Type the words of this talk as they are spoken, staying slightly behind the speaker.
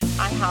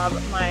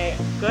have my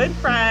good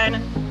friend,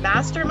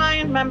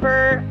 mastermind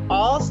member,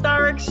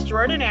 all-star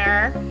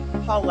extraordinaire,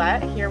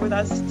 Paulette, here with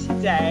us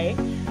today.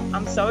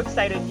 I'm so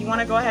excited. You want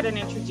to go ahead and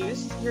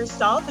introduce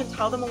yourself and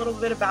tell them a little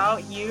bit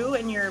about you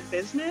and your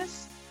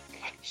business?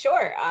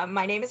 Sure.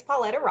 My name is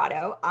Paulette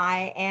Arado.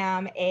 I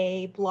am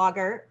a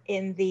blogger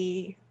in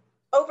the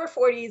over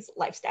 40s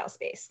lifestyle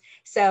space.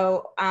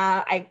 So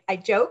I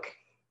joke,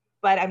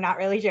 but I'm not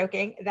really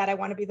joking, that I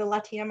want to be the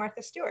Latina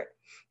Martha Stewart,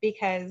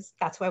 because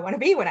that's who I want to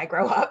be when I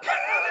grow up,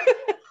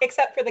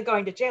 except for the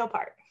going to jail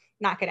part.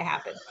 Not going to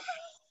happen.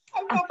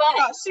 Oh my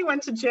gosh, she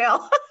went to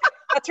jail.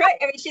 That's right.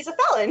 I mean, she's a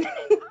felon,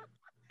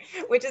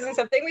 which isn't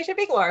something we should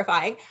be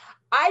glorifying.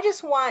 I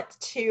just want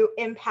to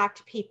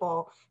impact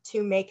people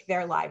to make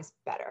their lives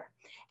better.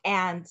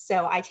 And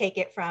so I take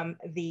it from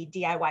the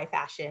DIY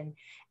fashion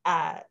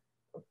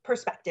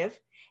perspective.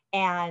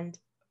 And,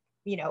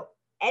 you know,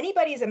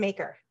 anybody's a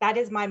maker. That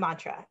is my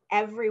mantra.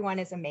 Everyone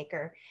is a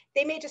maker.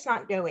 They may just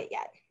not know it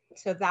yet.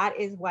 So that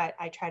is what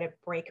I try to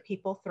break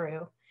people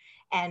through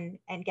and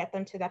get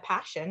them to that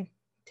passion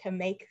to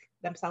make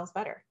themselves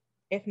better,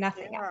 if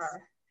nothing else.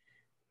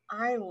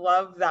 I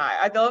love that.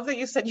 I love that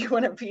you said you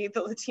want to be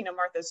the Latina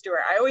Martha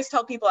Stewart. I always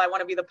tell people I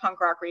want to be the punk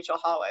rock Rachel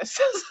Hollis.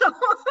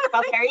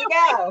 Well, there you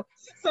go.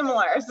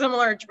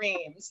 Similar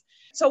dreams.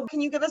 So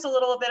can you give us a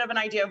little bit of an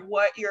idea of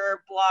what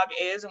your blog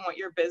is and what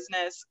your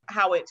business,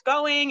 how it's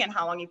going and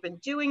how long you've been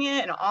doing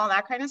it and all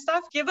that kind of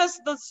stuff? Give us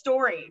the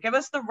story. Give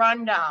us the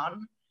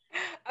rundown.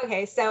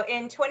 Okay, so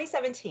in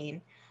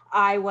 2017,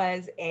 I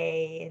was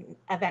an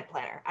event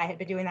planner. I had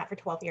been doing that for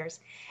 12 years,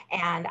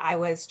 and I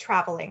was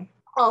traveling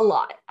a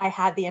lot. I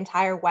had the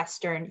entire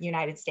Western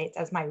United States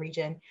as my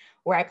region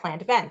where I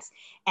planned events.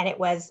 And it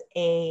was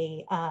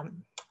a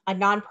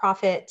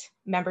nonprofit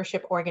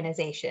membership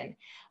organization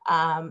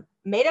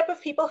made up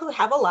of people who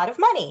have a lot of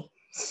money.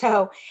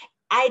 So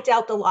I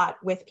dealt a lot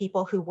with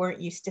people who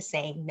weren't used to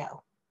saying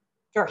no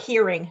or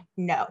hearing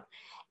no.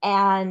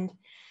 And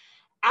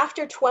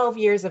after 12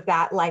 years of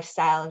that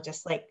lifestyle,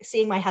 just like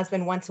seeing my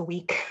husband once a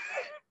week,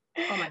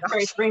 oh my gosh,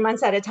 for 3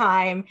 months at a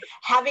time,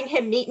 having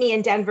him meet me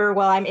in Denver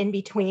while I'm in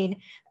between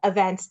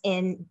events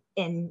in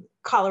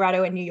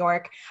Colorado and New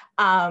York,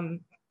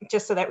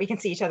 just so that we can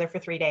see each other for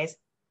 3 days.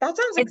 That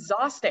sounds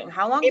exhausting.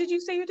 How long did you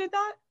say you did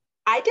that?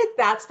 I did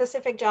that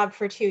specific job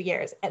for 2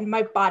 years, and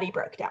my body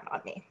broke down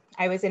on me.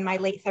 I was in my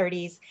late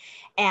 30s,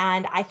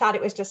 and I thought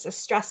it was just a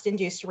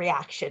stress-induced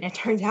reaction. It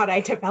turns out I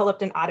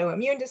developed an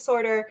autoimmune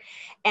disorder,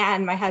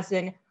 and my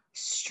husband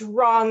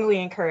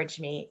strongly encouraged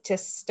me to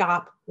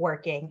stop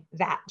working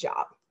that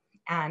job.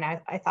 And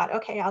I thought,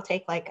 okay, I'll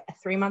take like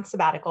a 3-month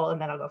sabbatical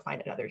and then I'll go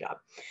find another job.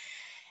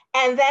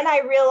 And then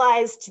I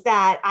realized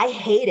that I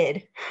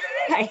hated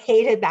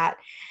that,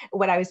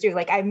 what I was doing.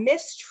 Like, I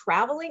miss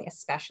traveling,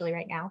 especially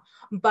right now,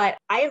 but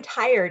I am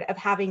tired of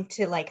having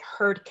to like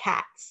herd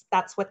cats.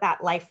 That's what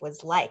that life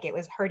was like. It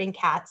was herding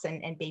cats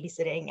and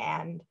babysitting,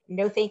 and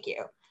no, thank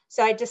you.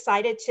 So I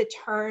decided to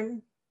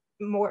turn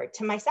more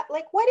to myself.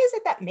 Like, what is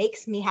it that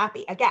makes me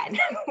happy? Again,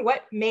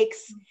 what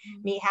makes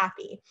me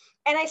happy?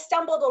 And I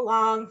stumbled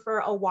along for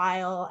a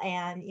while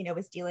and, you know,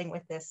 was dealing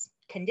with this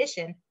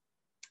condition,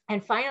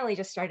 and finally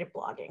just started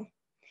blogging.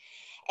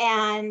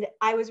 And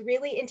I was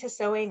really into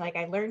sewing. Like,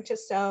 I learned to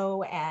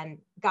sew and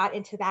got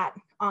into that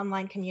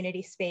online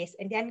community space,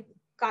 and then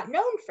got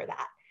known for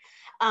that.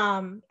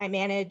 I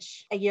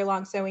manage a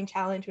year-long sewing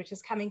challenge, which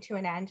is coming to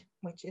an end,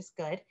 which is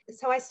good.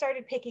 So I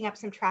started picking up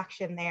some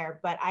traction there,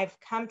 but I've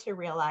come to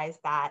realize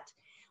that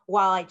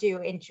while I do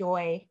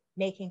enjoy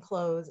making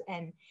clothes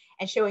and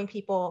showing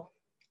people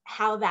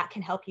how that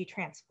can help you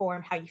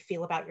transform how you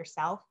feel about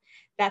yourself,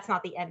 that's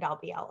not the end all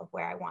be all of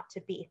where I want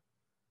to be.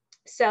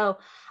 So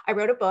I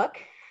wrote a book,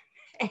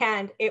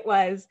 and it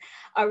was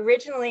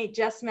originally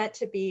just meant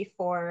to be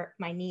for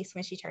my niece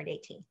when she turned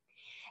 18.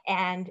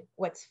 And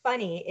what's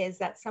funny is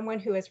that someone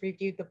who has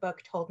reviewed the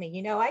book told me,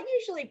 you know, I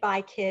usually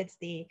buy kids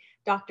the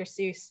Dr.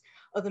 Seuss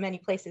 "Oh, the Many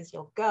Places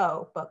You'll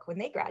Go" book when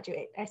they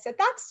graduate. I said,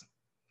 that's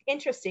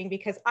interesting,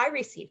 because I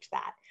received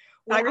that.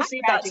 I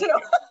received that too.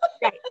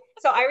 Right.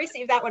 So I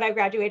received that when I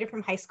graduated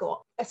from high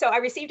school. So I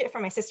received it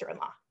from my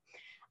sister-in-law.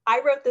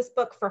 I wrote this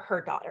book for her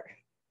daughter,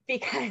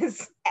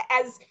 because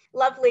as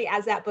lovely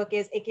as that book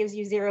is, it gives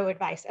you zero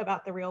advice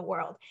about the real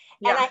world.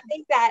 Yeah. And I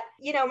think that,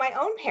 you know, my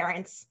own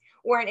parents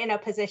weren't in a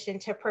position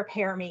to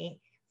prepare me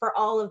for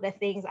all of the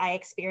things I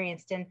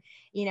experienced, and,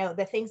 you know,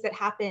 the things that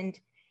happened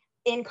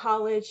in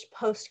college,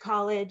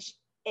 post-college.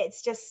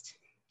 It's just,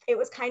 it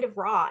was kind of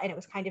raw, and it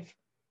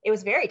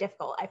was very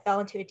difficult. I fell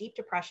into a deep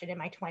depression in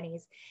my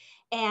 20s,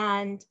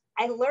 and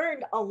I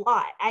learned a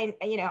lot. I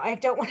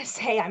don't want to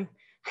say I'm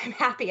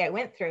happy I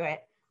went through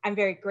it. I'm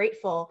very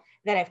grateful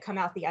that I've come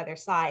out the other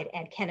side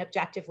and can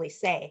objectively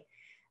say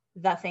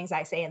the things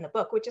I say in the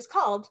book, which is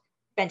called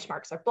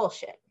Benchmarks Are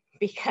Bullshit,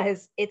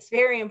 because it's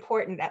very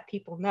important that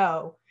people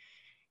know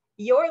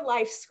your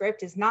life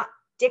script is not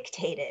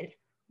dictated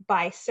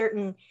by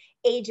certain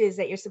ages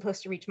that you're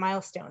supposed to reach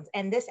milestones.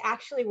 And this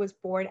actually was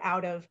born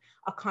out of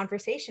a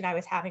conversation I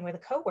was having with a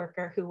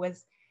coworker who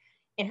was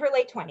in her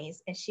late 20s,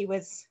 and she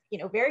was,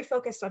 very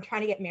focused on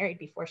trying to get married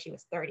before she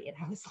was 30. And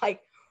I was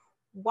like,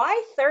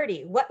 why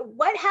 30?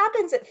 What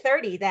happens at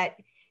 30 that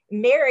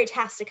marriage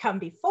has to come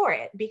before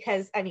it?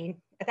 Because I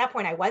mean, at that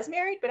point I was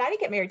married, but I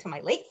didn't get married till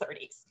my late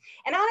 30s.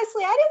 And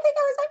honestly, I didn't think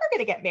I was ever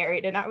going to get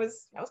married. And I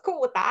was cool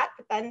with that.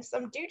 But then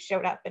some dude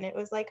showed up and it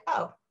was like,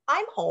 oh,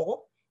 I'm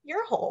whole,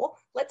 you're whole,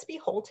 let's be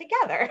whole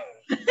together.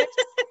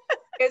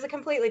 It was a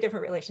completely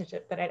different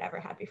relationship than I'd ever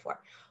had before.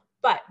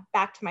 But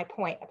back to my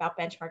point about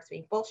benchmarks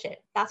being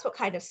bullshit, that's what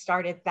kind of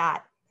started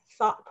that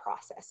thought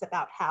process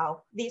about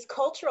how these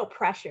cultural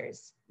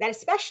pressures that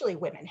especially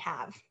women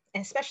have,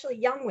 and especially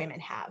young women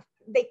have,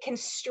 they can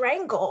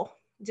strangle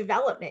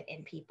development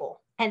in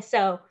people. And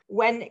so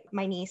when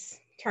my niece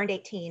turned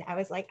 18, I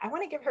was like, I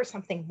want to give her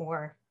something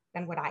more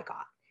than what I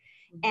got.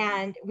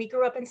 And we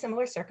grew up in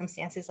similar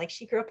circumstances. Like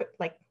she grew up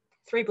like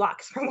 3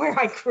 blocks from where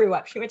I grew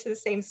up. She went to the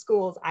same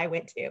schools I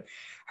went to.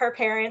 Her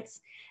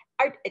parents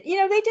are, they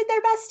did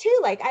their best too.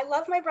 Like I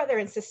love my brother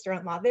and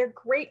sister-in-law. They're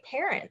great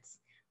parents,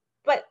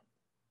 but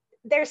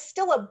there's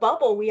still a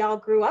bubble we all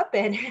grew up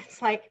in.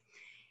 It's like,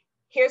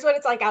 here's what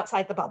it's like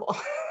outside the bubble.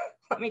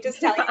 Let me just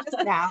tell you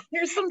just now.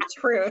 Here's some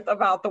truth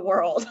about the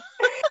world.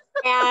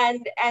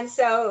 and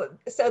so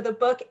the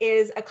book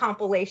is a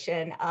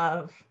compilation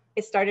of,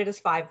 it started as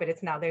 5, but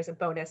it's now, there's a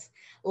bonus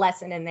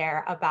lesson in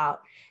there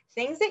about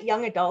things that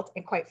young adults,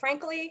 and quite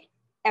frankly,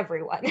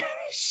 everyone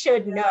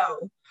should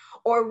know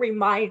or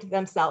remind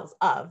themselves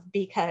of,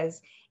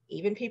 because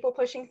even people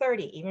pushing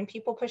 30, even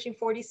people pushing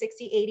 40,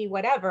 60, 80,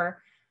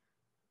 whatever,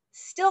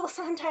 still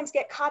sometimes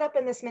get caught up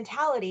in this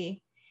mentality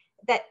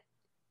that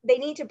they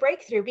need to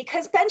break through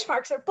because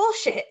benchmarks are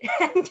bullshit.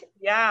 And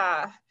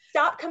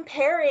stop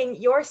comparing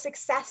your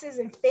successes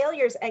and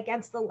failures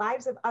against the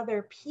lives of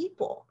other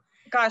people.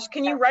 Gosh,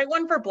 can you write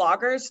one for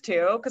bloggers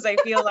too? Because I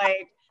feel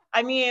like,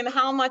 I mean,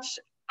 how much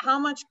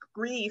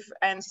grief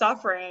and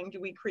suffering do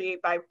we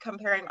create by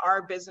comparing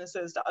our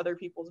businesses to other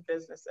people's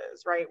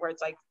businesses, right? Where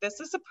it's like, this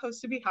is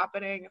supposed to be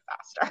happening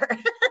faster.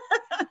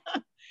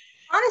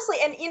 Honestly,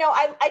 and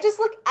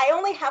I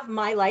only have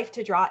my life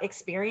to draw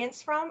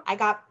experience from. I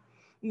got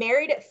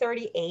married at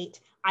 38.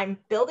 I'm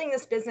building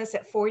this business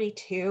at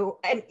 42.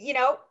 And,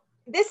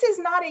 this is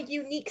not a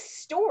unique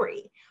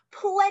story.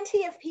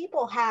 Plenty of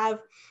people have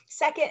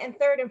 2nd and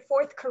 3rd and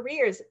 4th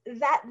careers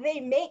that they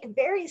make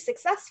very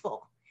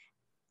successful,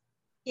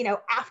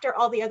 after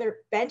all the other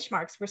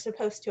benchmarks were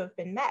supposed to have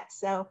been met.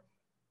 So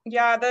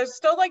yeah, there's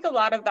still like a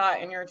lot of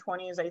that in your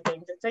 20s, I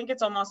think. I think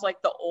it's almost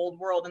like the old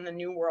world and the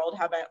new world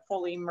haven't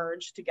fully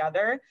merged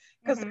together,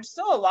 because there's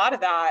still a lot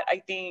of that,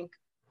 I think,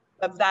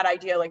 of that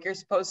idea, like you're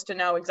supposed to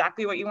know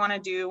exactly what you want to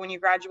do when you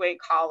graduate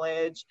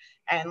college,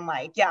 and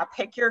like,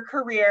 pick your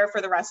career for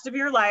the rest of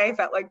your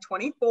life at like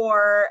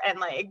 24, and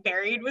like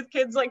married with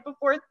kids like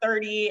before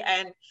 30.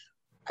 And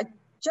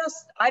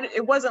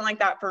it wasn't like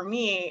that for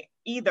me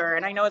either.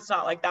 And I know it's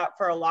not like that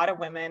for a lot of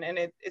women. And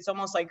it's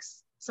almost like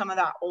some of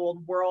that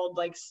old world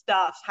like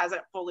stuff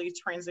hasn't fully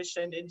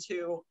transitioned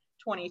into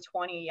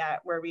 2020 yet,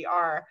 where we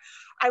are.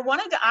 I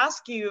wanted to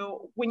ask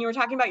you, when you were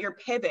talking about your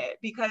pivot,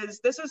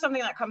 because this is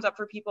something that comes up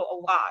for people a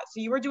lot.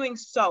 So you were doing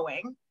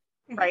sewing,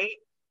 right?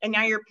 And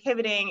now you're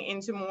pivoting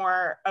into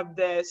more of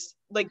this,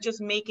 like just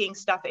making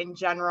stuff in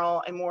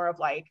general, and more of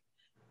like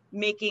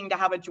making to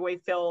have a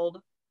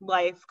joy-filled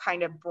life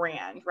kind of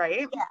brand,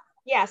 right?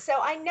 Yeah. So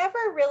I never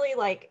really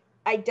like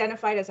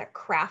identified as a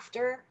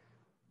crafter.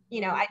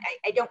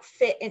 I don't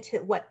fit into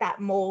what that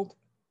mold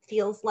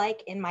feels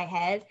like in my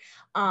head.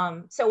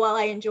 So while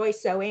I enjoy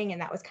sewing,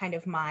 and that was kind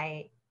of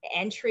my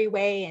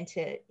entryway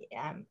into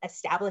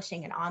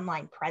establishing an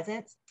online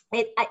presence,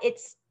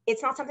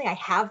 it's not something I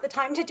have the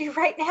time to do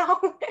right now.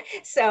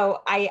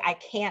 So I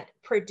can't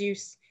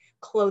produce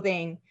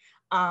clothing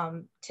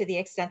to the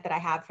extent that I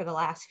have for the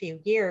last few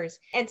years.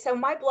 And so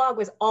my blog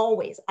was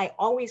I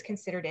always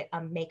considered it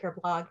a maker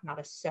blog, not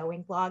a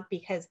sewing blog,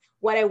 because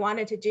what I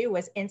wanted to do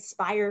was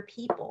inspire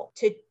people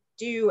to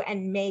do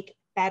and make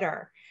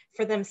better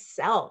for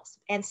themselves.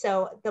 And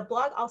so the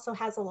blog also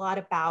has a lot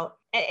about,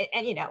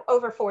 and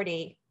over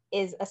 40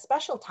 is a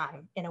special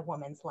time in a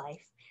woman's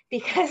life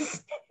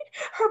because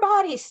her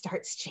body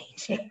starts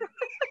changing.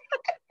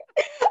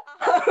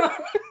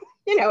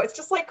 It's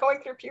just like going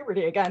through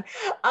puberty again,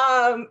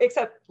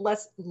 except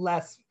less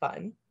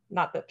fun.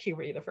 Not that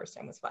puberty the first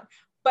time was fun,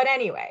 but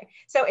anyway.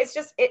 So it's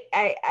just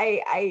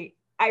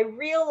I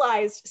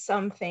realized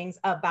some things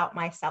about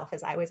myself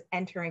as I was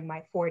entering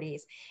my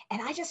 40s,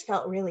 and I just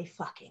felt really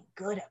fucking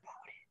good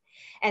about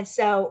it. And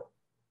so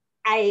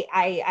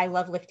I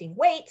love lifting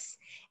weights,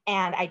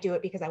 and I do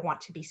it because I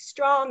want to be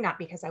strong, not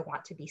because I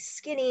want to be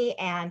skinny,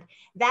 and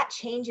that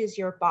changes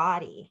your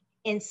body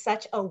in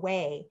such a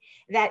way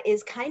that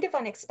is kind of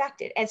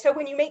unexpected. And so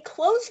when you make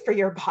clothes for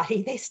your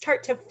body, they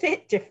start to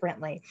fit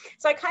differently.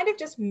 So I kind of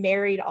just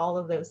married all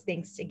of those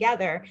things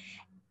together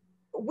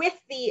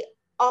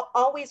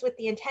always with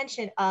the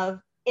intention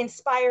of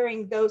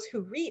inspiring those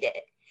who read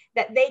it,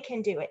 that they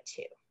can do it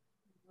too.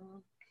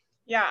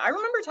 Yeah, I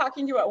remember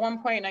talking to you at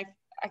one point, and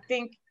I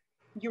think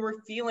you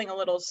were feeling a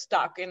little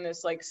stuck in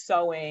this like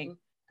sewing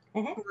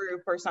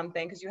group or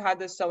something, because you had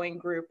this sewing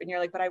group and you're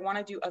like, but I want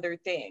to do other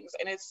things.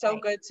 And it's so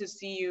good to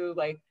see you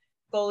like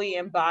fully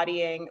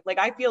embodying, like,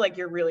 I feel like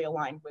you're really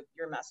aligned with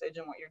your message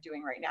and what you're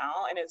doing right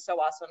now. And it's so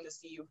awesome to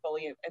see you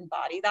fully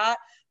embody that.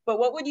 But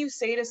what would you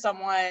say to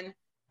someone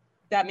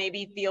that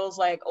maybe feels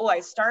like, oh, I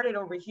started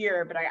over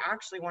here, but I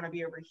actually want to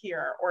be over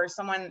here? Or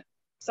someone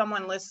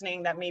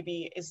listening that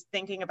maybe is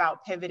thinking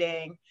about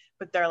pivoting,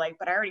 but they're like,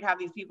 but I already have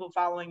these people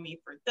following me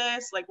for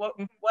this. Like, what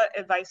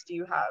advice do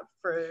you have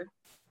for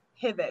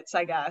pivots,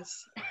 I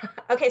guess?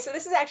 Okay, so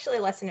this is actually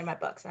a lesson in my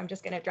book, so I'm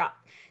just going to drop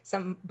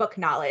some book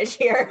knowledge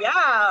here.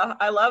 Yeah,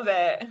 I love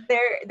it.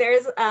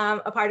 There's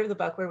a part of the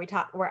book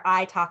where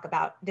I talk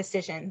about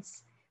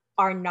decisions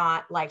are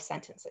not life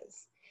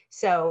sentences.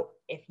 So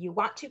if you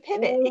want to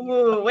pivot,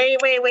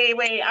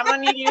 wait. I'm gonna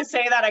need you to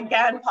say that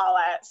again,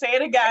 Paulette. Say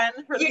it again.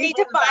 You need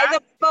to buy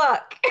the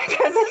book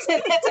because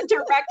it's a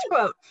direct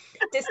quote.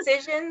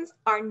 Decisions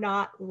are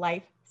not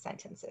life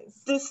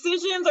sentences.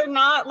 Decisions are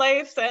not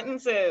life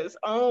sentences.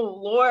 Oh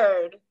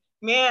Lord,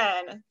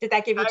 man. Did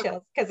that give you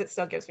chills? Because it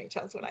still gives me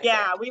chills when I say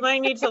it. We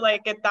might need to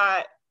like get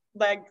that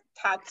like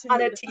tattooed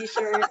on a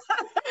t-shirt.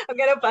 I'm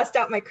gonna bust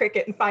out my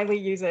Cricut and finally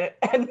use it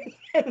and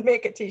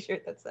make a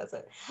t-shirt that says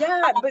it.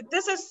 Yeah, but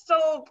this is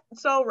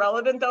so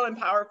relevant though and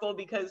powerful,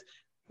 because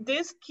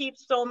this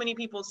keeps so many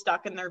people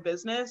stuck in their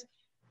business,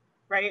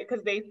 right?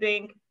 Because they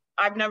think,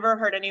 I've never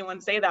heard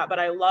anyone say that, but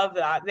I love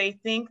that. They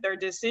think their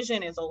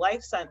decision is a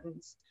life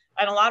sentence.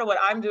 And a lot of what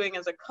I'm doing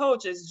as a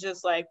coach is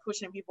just like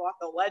pushing people off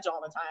the ledge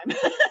all the time.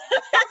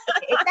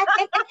 And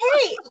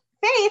hey,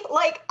 Faith,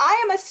 like, I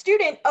am a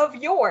student of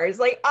yours.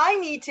 Like, I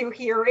need to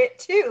hear it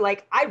too.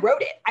 Like, I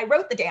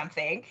wrote the damn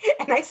thing,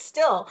 and I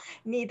still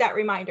need that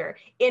reminder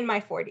in my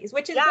 40s,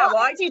 which is well,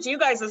 I teach you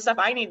guys the stuff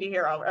I need to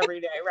hear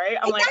every day, right?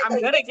 I'm like, I'm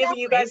good at giving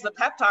you guys the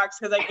pep talks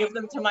because I give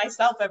them to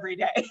myself every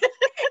day.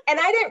 And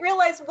I didn't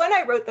realize when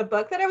I wrote the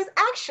book that I was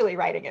actually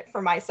writing it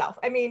for myself.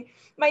 I mean,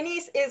 my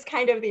niece is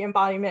kind of the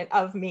embodiment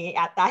of me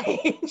at that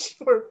age.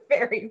 We're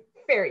very,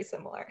 very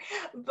similar.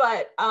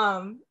 But,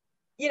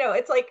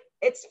 it's like,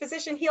 it's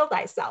physician heal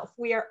thyself.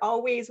 We are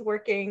always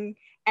working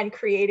and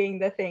creating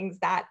the things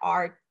that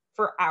are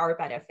for our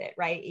benefit,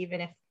 right?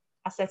 Even if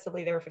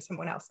ostensibly they were for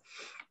someone else.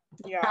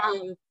 Yeah.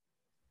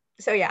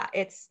 So yeah,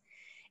 it's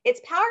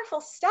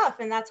powerful stuff.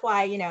 And that's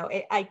why,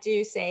 I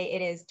do say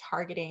it is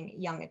targeting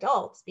young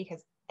adults,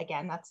 because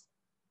again,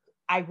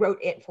 I wrote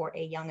it for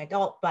a young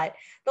adult, but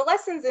the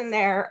lessons in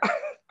there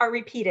are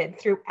repeated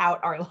throughout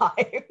our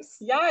lives.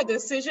 Yeah,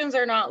 decisions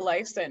are not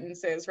life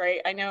sentences,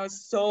 right? I know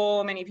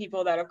so many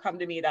people that have come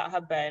to me that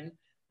have been,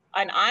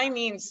 and I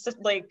mean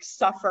like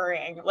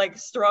suffering, like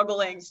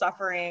struggling,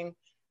 suffering,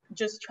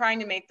 just trying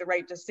to make the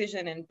right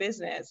decision in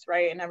business,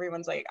 right? And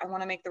everyone's like, I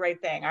want to make the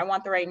right thing. I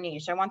want the right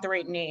niche. I want the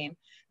right name.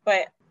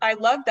 But I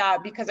love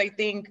that, because I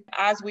think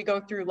as we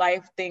go through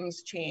life,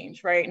 things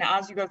change, right? And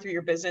as you go through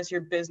your business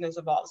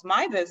evolves.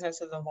 My business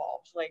has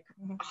evolved like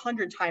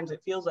 100 times,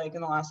 it feels like, in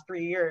the last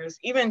 3 years.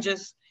 Even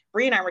just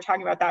Bree and I were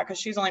talking about that, because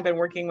she's only been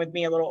working with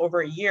me a little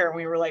over a year. And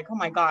we were like, oh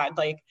my God,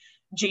 like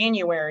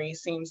January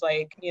seems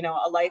like,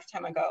 a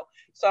lifetime ago.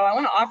 So I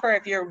want to offer,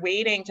 if you're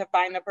waiting to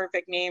find the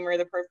perfect name or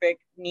the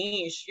perfect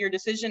niche, your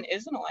decision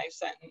isn't a life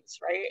sentence,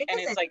 right? And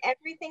it's like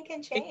everything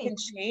can change. It can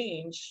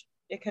change.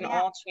 It can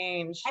all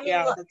change. I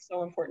mean, look, that's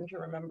so important to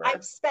remember.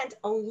 I've spent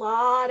a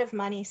lot of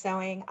money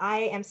sewing.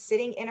 I am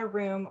sitting in a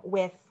room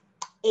with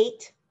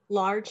 8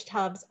 large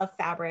tubs of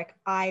fabric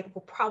I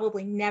will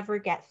probably never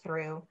get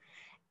through.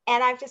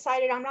 And I've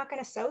decided I'm not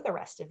going to sew the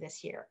rest of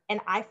this year. And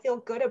I feel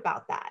good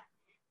about that.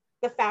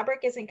 The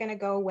fabric isn't going to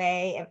go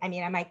away. I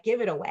mean, I might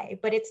give it away,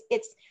 but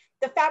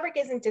the fabric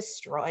isn't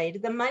destroyed.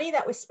 The money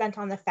that was spent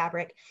on the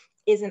fabric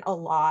isn't a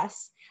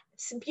loss.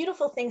 Some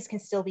beautiful things can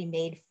still be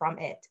made from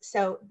it.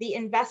 So the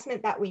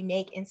investment that we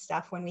make in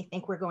stuff when we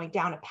think we're going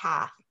down a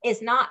path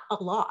is not a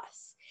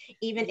loss,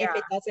 even if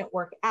it doesn't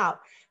work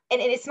out.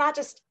 And it's not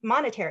just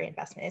monetary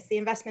investment, it's the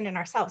investment in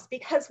ourselves,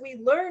 because we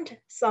learned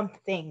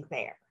something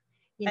there.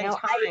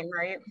 Time,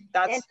 right?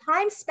 And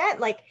time spent,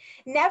 like,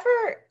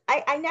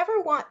 I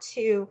never want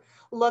to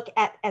look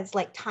at as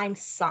like time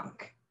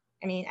sunk.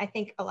 I mean, I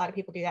think a lot of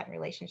people do that in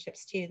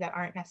relationships too, that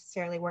aren't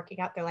necessarily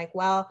working out. They're like,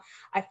 well,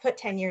 I've put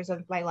 10 years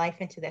of my life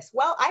into this.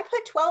 Well, I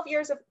put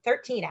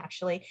 13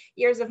 actually,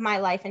 years of my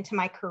life into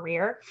my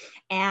career,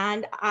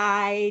 and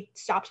I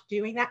stopped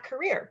doing that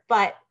career.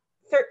 But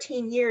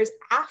 13 years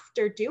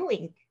after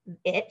doing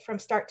it from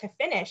start to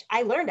finish,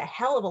 I learned a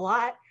hell of a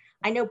lot.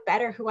 I know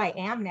better who I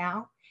am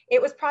now.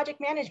 It was project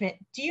management.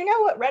 Do you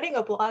know what writing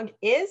a blog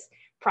is?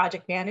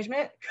 Project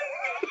management.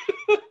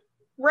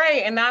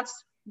 Right. And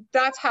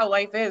that's how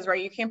life is,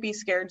 right? You can't be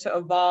scared to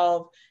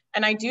evolve.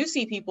 And I do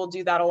see people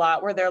do that a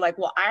lot, where they're like,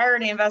 well, I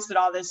already invested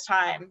all this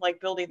time, like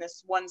building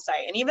this one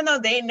site. And even though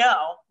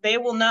they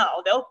will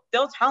know,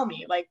 they'll tell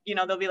me, like,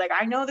 they'll be like,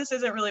 I know this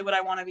isn't really what I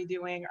want to be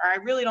doing, or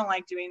I really don't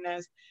like doing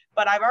this,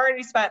 but I've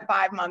already spent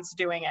 5 months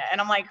doing it. And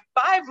I'm like,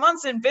 5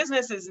 months in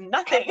business is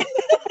nothing.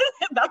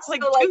 That's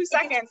like 2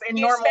 seconds in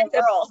normal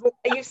world.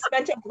 You've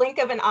spent a blink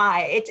of an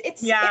eye. It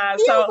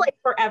feels like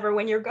forever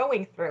when you're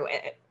going through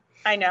it.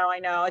 I know,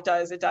 it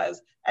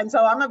does. And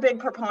so I'm a big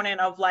proponent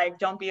of like,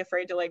 don't be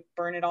afraid to like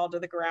burn it all to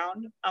the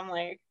ground. I'm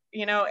like,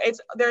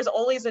 there's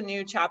always a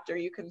new chapter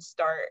you can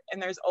start,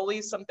 and there's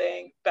always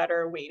something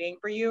better waiting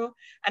for you.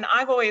 And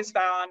I've always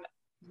found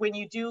when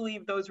you do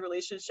leave those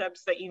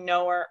relationships that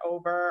are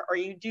over, or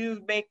you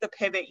do make the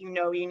pivot you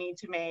need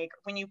to make,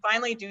 when you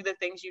finally do the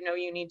things you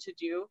need to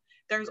do,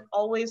 there's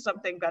always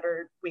something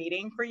better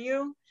waiting for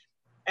you.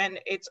 And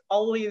it's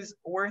always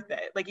worth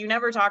it. Like, you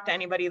never talk to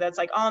anybody that's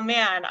like, oh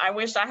man, I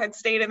wish I had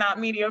stayed in that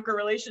mediocre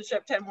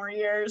relationship 10 more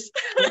years.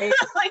 Right,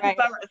 Like, right?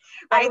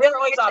 They're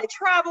always off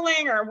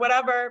traveling or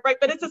whatever, right?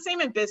 But it's the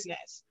same in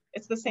business.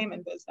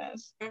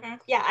 Mm-hmm.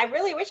 Yeah, I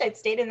really wish I'd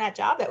stayed in that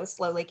job that was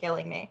slowly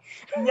killing me.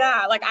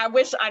 Yeah, like I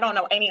don't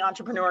know any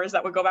entrepreneurs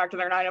that would go back to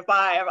their 9 to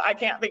 5. I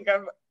can't think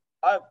of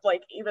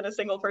like even a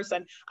single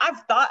person.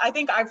 I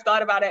think I've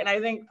thought about it, and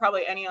I think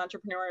probably any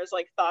entrepreneur has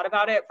like thought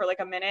about it for like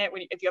a minute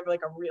if you have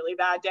like a really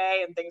bad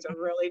day and things are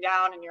really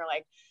down and you're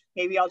like,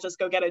 maybe I'll just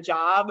go get a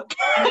job.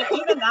 And then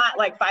even that,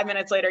 like 5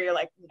 minutes later, you're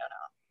like, no.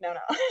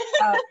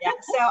 Yeah.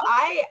 So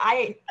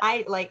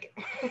I like,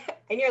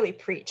 I nearly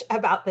preach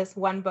about this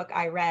one book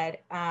I read.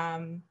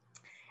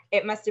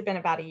 It must have been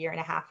about a year and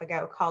a half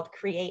ago, called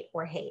Create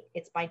or Hate.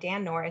 It's by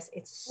Dan Norris.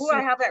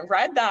 I haven't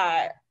read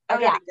that.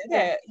 Get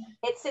it.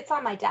 It sits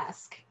on my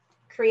desk.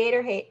 Create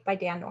or Hate by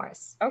Dan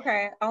Norris.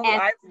 Okay.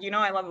 I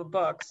love a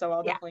book, so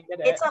I'll definitely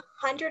get it. It's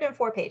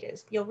 104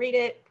 pages. You'll read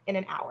it in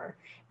an hour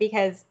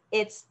because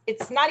it's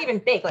not even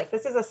big. Like,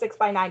 this is a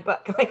 6x9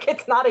 book. Like,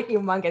 it's not a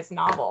humongous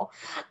novel.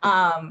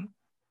 And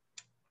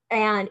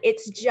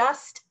it's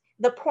just,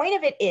 the point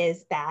of it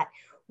is that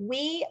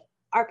we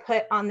are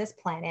put on this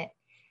planet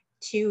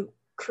to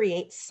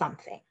create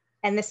something.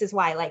 And this is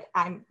why, like,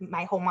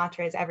 my whole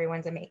mantra is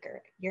everyone's a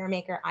maker. You're a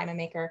maker, I'm a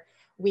maker,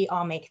 we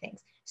all make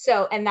things.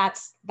 So, and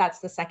that's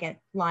the second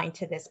line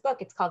to this book.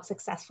 It's called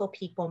Successful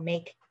People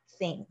Make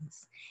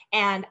Things.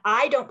 And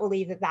I don't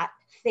believe that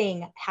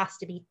thing has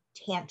to be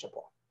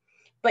tangible,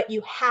 but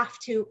you have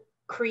to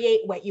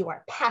create what you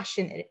are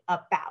passionate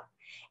about.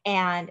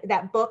 And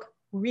that book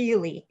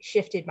really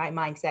shifted my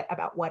mindset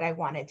about what I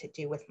wanted to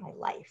do with my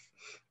life.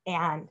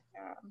 And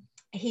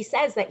he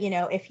says that,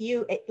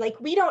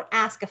 we don't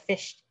ask a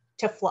fish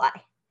to fly.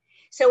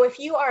 So if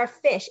you are a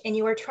fish and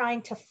you are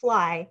trying to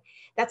fly,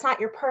 that's not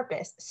your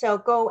purpose. So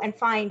go and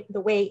find the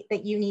way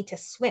that you need to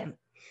swim,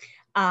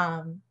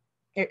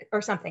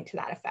 or something to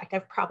that effect.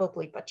 I've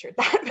probably butchered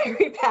that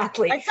very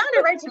badly. It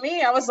sounded right to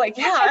me. I was like,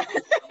 yeah.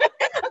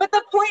 But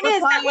the point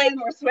is that, like,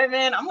 we're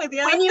swimming. I'm with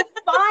you. When you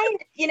find,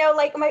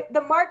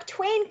 the Mark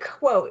Twain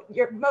quote,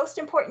 your most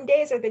important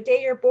days are the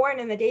day you're born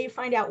and the day you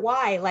find out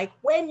why. Like,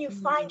 when you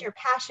find your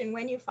passion,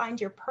 when you find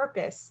your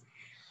purpose,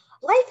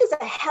 life is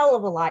a hell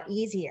of a lot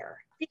easier,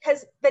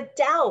 because the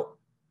doubt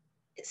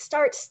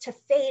starts to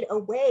fade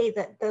away.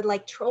 The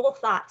like troll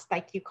thoughts,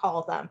 like you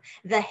call them,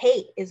 the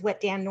hate is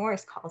what Dan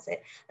Norris calls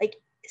it. Like,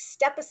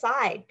 step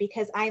aside,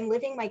 because I'm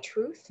living my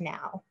truth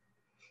now.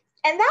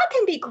 And that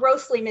can be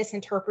grossly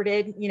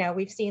misinterpreted.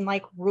 We've seen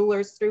like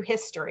rulers through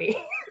history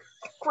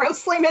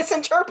grossly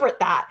misinterpret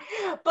that.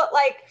 But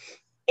like,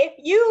 if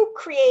you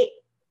create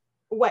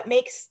what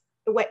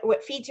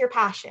feeds your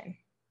passion,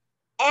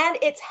 and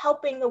it's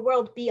helping the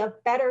world be a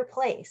better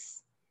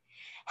place,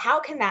 how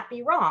can that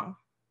be wrong?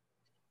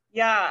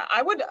 Yeah,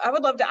 I would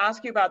love to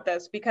ask you about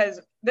this,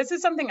 because this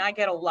is something I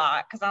get a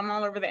lot, because I'm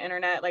all over the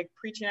internet, like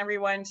preaching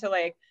everyone to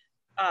like,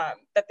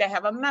 that they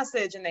have a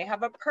message and they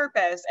have a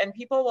purpose, and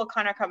people will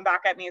kind of come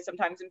back at me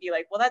sometimes and be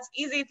like, well, that's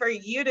easy for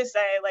you to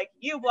say, like,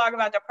 you blog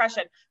about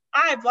depression,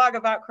 I blog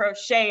about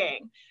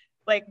crocheting.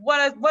 Like,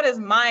 what is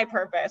my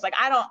purpose? Like,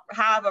 I don't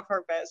have a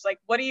purpose. Like,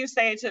 what do you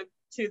say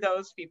to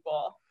those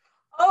people?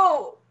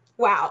 Oh,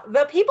 wow.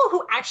 The people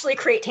who actually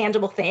create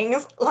tangible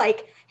things,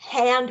 like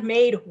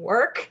handmade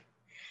work,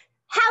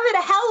 have it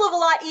a hell of a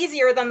lot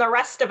easier than the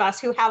rest of us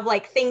who have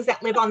like things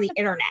that live on the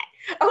internet.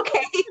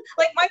 Okay.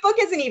 Like, my book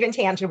isn't even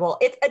tangible.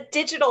 It's a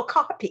digital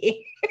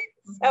copy.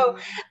 So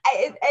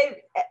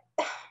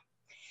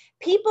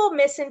people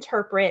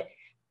misinterpret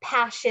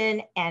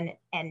passion and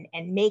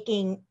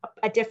making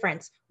a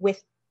difference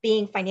with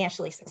being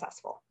financially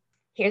successful.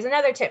 Here's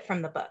another tip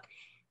from the book.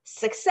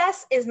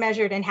 Success is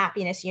measured in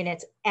happiness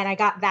units. And I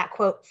got that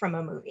quote from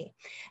a movie,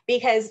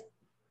 because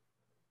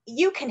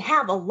you can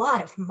have a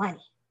lot of money,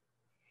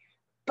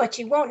 but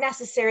you won't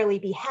necessarily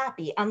be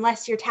happy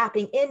unless you're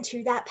tapping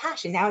into that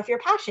passion. Now, if your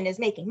passion is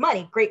making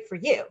money, great for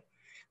you.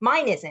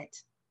 Mine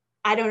isn't.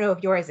 I don't know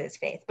if yours is,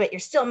 Faith, but you're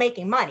still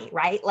making money,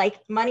 right? Like,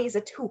 money is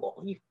a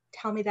tool. You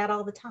tell me that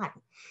all the time.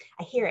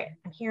 I hear it.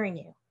 I'm hearing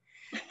you.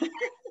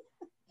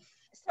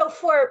 So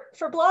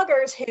for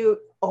bloggers who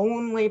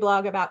only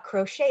blog about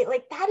crochet,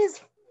 like, that is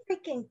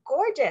freaking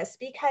gorgeous,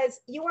 because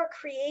you are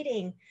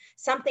creating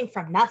something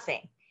from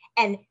nothing.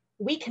 And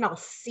we can all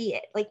see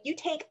it. Like, you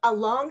take a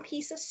long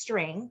piece of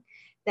string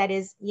that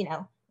is,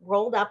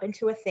 rolled up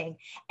into a thing,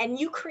 and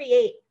you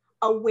create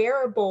a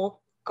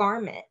wearable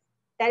garment.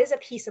 That is a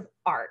piece of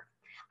art.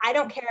 I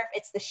don't care if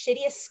it's the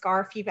shittiest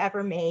scarf you've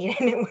ever made,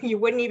 and you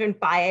wouldn't even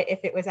buy it if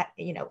it was,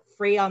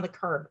 free on the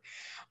curb.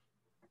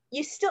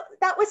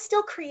 that was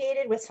still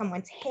created with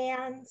someone's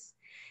hands.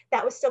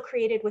 That was still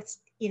created with,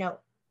 you know,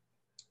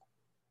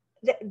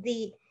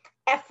 the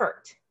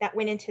effort that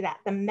went into that,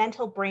 the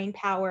mental brain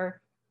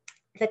power,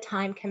 the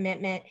time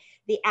commitment,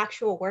 the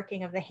actual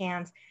working of the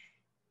hands.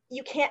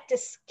 You can't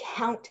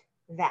discount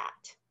that,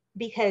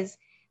 because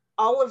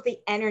all of the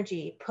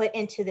energy put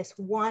into this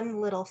one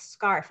little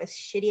scarf, as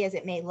shitty as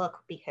it may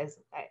look, because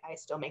I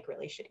still make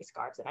really shitty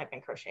scarves and I've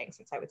been crocheting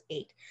since I was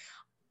 8.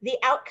 The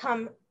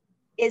outcome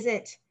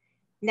isn't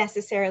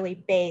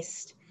necessarily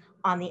based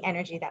on the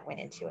energy that went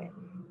into it.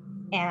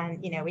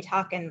 And, you know, we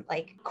talk in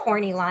like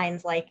corny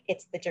lines like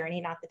it's the journey,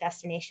 not the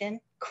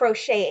destination.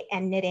 Crochet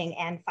and knitting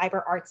and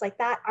fiber arts like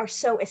that are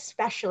so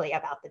especially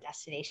about the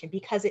destination,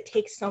 because it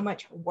takes so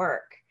much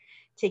work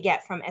to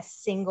get from a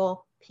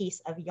single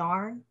piece of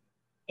yarn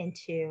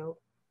into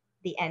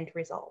the end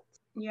result.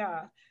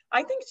 Yeah.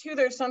 I think too,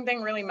 there's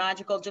something really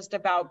magical just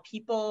about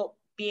people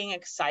being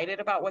excited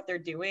about what they're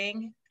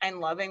doing and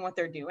loving what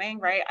they're doing,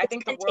 right? I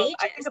think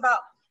about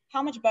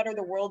how much better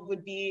the world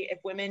would be if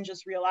women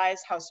just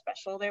realized how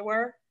special they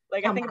were.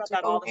 Like, I think about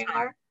that all the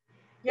time.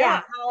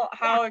 Yeah.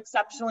 How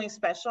exceptionally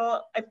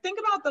special. I think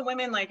about the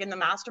women like in the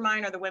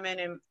mastermind, or the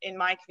women in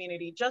my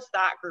community, just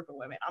that group of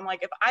women. I'm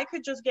like, if I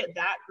could just get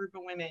that group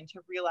of women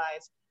to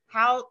realize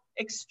how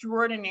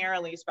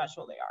extraordinarily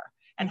special they are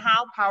and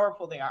how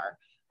powerful they are,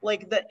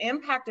 like the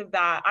impact of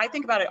that, I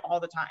think about it all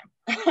the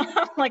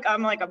time.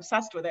 I'm like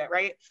obsessed with it,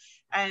 right?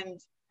 And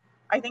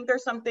I think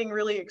there's something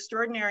really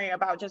extraordinary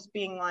about just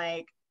being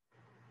like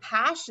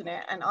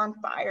passionate and on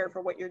fire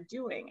for what you're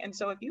doing. And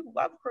so if you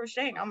love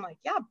crocheting, I'm like,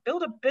 yeah,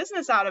 build a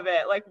business out of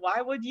it. Like,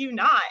 why would you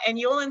not? And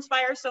you'll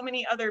inspire so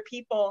many other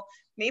people,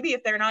 maybe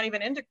if they're not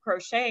even into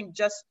crocheting,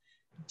 just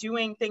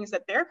doing things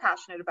that they're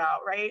passionate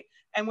about, right?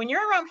 And when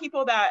you're around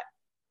people that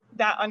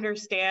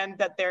understand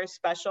that they're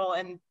special,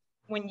 and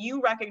when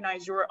you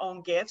recognize your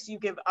own gifts, you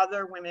give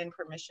other women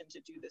permission to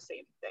do the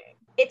same thing.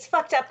 It's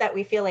fucked up that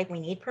we feel like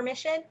we need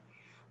permission,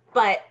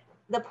 but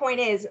the point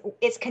is,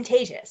 it's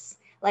contagious.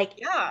 Like,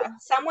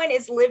 someone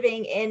is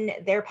living in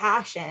their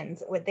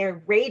passions, with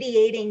they're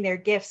radiating their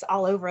gifts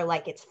all over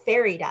like it's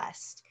fairy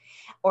dust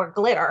or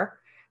glitter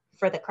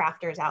for the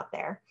crafters out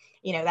there.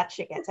 You know, that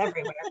shit gets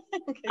everywhere.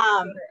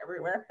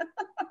 Everywhere.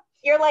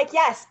 You're like,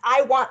 yes,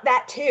 I want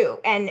that too.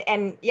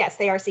 And yes,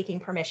 they are seeking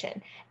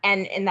permission,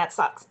 and that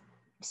sucks.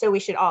 So we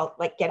should all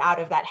like get out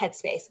of that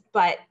headspace.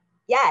 But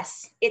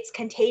yes, it's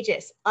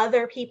contagious.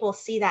 Other people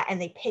see that and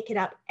they pick it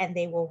up and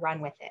they will run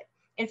with it.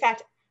 In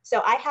fact,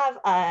 so I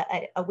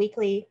have a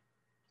weekly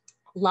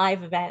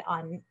live event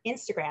on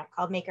Instagram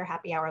called Maker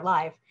Happy Hour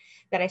Live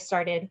that I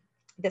started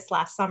this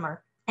last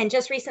summer. And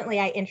just recently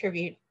I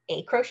interviewed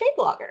a crochet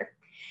blogger.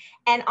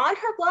 And on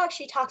her blog,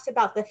 she talks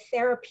about the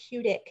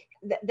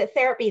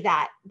therapy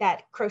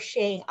that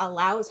crocheting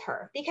allows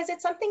her, because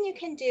it's something you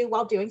can do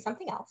while doing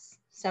something else.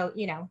 So,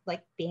 you know,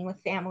 like being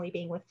with family,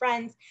 being with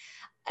friends,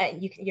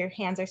 your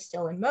hands are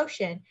still in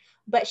motion.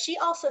 But she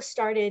also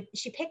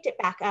she picked it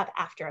back up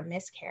after a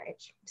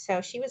miscarriage.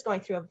 So she was going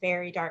through a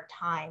very dark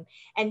time,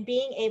 and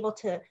being able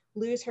to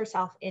lose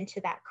herself into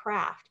that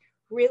craft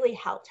really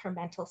helped her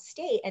mental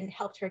state and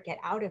helped her get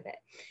out of it.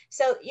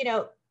 So, you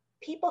know,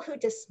 people who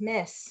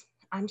dismiss,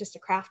 I'm just a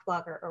craft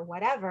blogger or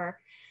whatever,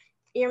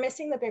 you're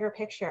missing the bigger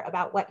picture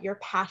about what your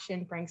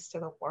passion brings to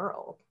the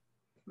world.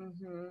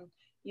 Mm-hmm.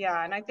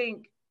 Yeah. And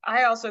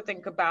I also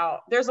think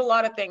about, there's a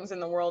lot of things in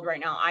the world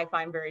right now I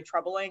find very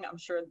troubling. I'm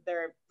sure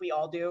we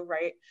all do,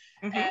 right?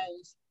 Mm-hmm.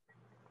 And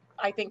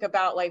I think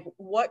about like,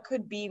 what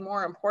could be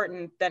more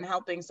important than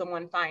helping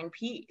someone find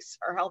peace,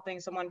 or helping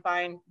someone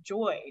find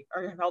joy,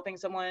 or helping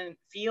someone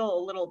feel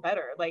a little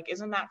better? Like,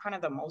 isn't that kind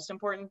of the most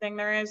important thing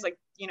there is? Like,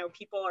 you know,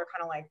 people are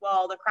kind of like,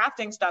 well, the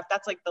crafting stuff,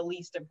 that's like the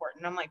least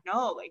important. I'm like,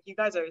 no, like you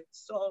guys are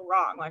so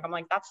wrong. Like, I'm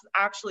like, that's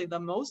actually the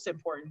most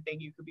important thing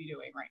you could be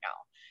doing right now.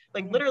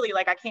 Like, mm-hmm. Literally,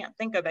 like I can't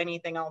think of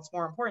anything else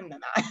more important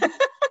than that.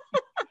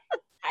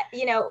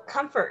 You know,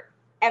 comfort.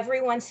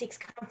 Everyone seeks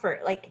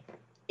comfort. Like,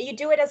 you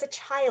do it as a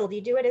child,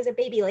 you do it as a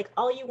baby, like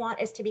all you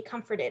want is to be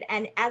comforted.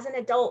 And as an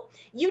adult,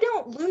 you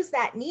don't lose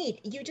that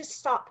need. You just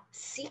stop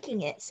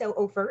seeking it so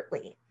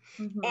overtly.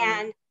 Mm-hmm.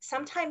 And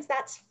sometimes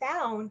that's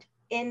found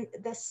in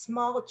the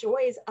small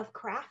joys of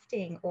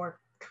crafting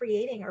or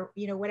creating, or,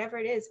 you know, whatever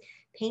it is.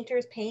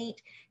 Painters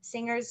paint,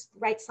 singers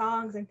write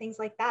songs and things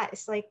like that.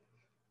 It's like,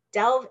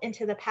 delve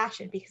into the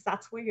passion, because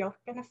that's where you're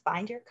going to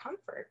find your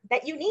comfort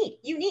that you need.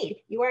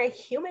 You are a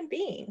human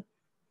being.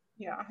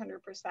 Yeah, 100%.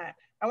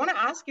 I want to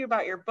ask you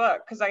about your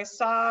book, because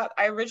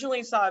I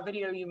originally saw a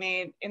video you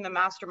made in the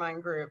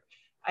mastermind group,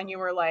 and you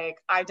were like,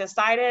 I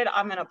decided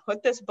I'm going to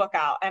put this book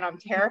out, and I'm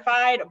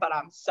terrified, but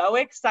I'm so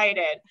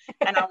excited.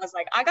 And I was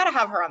like, I got to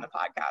have her on the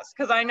podcast,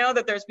 because I know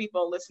that there's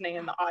people listening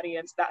in the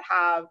audience that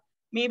have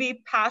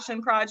maybe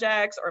passion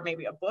projects, or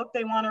maybe a book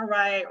they want to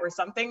write, or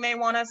something they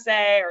want to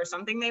say, or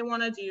something they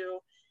want to do.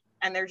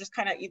 And they're just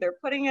kind of either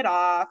putting it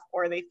off,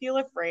 or they feel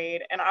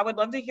afraid. And I would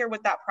love to hear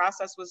what that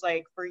process was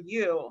like for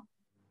you,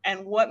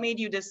 and what made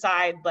you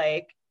decide,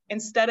 like,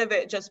 instead of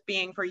it just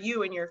being for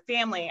you and your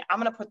family, I'm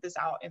going to put this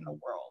out in the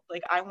world.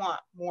 Like, I want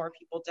more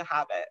people to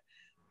have it.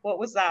 What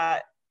was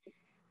that?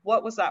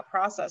 What was that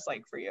process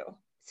like for you?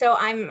 So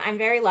I'm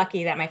very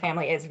lucky that my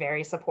family is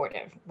very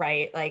supportive,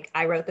 right? Like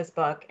I wrote this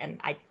book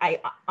and I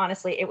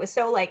honestly, it was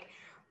so like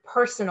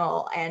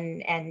personal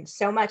and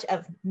so much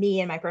of me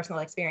and my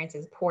personal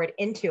experiences poured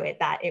into it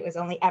that it was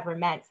only ever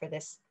meant for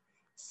this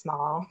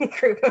small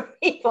group of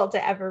people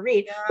to ever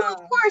read, who of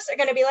Yeah. course are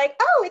going to be like,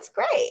 oh, it's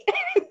great.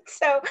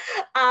 So,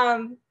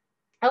 oh,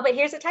 but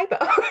here's a typo.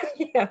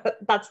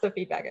 That's the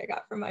feedback I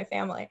got from my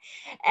family.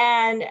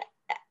 And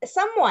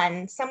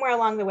someone somewhere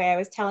along the way, I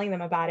was telling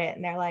them about it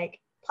and they're like,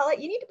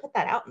 Paulette, you need to put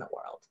that out in the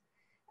world.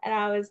 And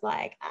I was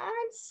like, I'm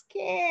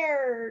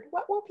scared.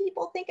 What will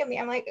people think of me?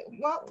 I'm like,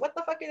 well, what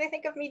the fuck do they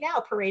think of me now,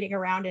 parading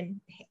around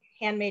in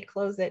handmade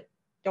clothes that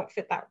don't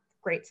fit that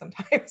great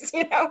sometimes,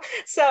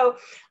 So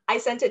I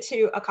sent it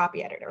to a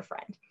copy editor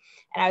friend.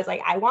 And I was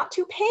like, I want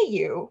to pay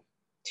you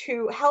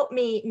to help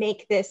me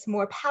make this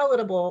more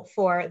palatable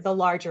for the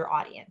larger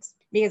audience.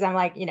 Because I'm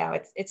like,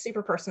 it's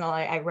super personal.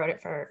 I wrote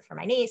it for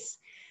my niece.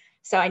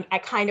 So I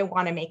kind of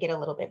want to make it a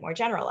little bit more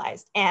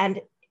generalized. And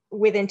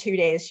within 2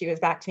 days, she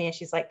was back to me and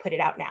she's like, put it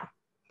out now.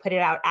 Put it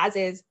out as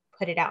is,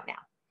 put it out now.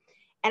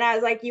 And I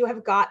was like, you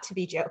have got to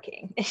be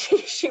joking. And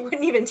she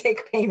wouldn't even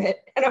take payment.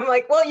 And I'm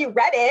like, well, you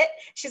read it.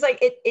 She's like,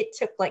 it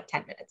took like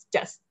 10 minutes,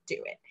 just do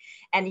it.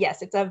 And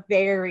yes, it's a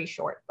very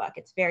short book.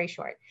 It's very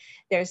short.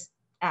 There's,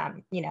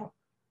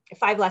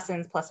 5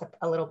 lessons plus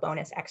a little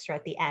bonus extra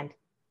at the end.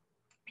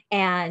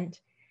 And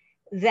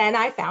then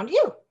I found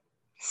you.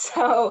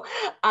 So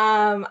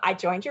I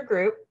joined your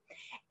group,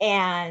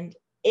 and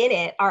in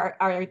it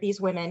are these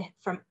women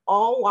from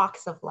all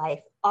walks of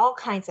life, all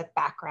kinds of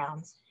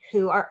backgrounds,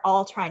 who are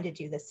all trying to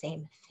do the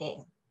same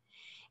thing.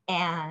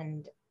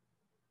 And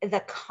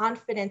the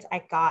confidence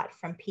I got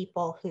from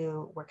people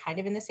who were kind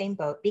of in the same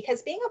boat,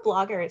 because being a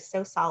blogger is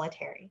so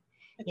solitary.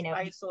 It's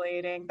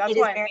isolating. That's it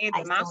is why I very made the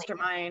isolating.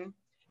 mastermind.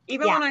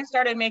 Even Yeah. when I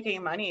started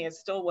making money, it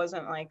still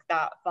wasn't like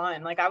that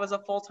fun. Like I was a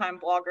full-time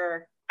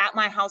blogger at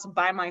my house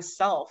by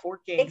myself,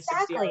 working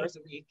 60 hours a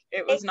week.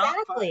 It was not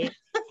fun.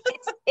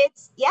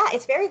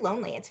 It's very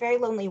lonely. It's very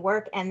lonely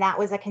work. And that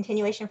was a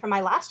continuation from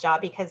my last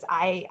job, because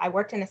I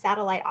worked in a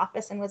satellite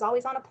office and was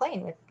always on a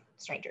plane with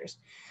strangers.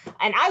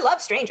 And I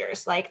love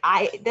strangers. Like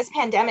this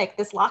pandemic,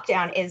 this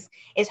lockdown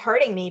is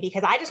hurting me,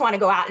 because I just want to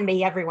go out and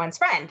be everyone's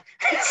friend.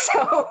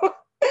 So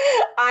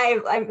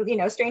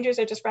I'm, strangers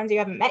are just friends you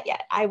haven't met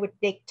yet. I would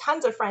make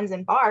tons of friends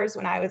in bars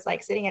when I was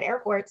like sitting at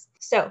airports.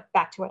 So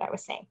back to what I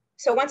was saying.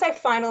 So once I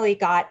finally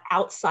got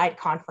outside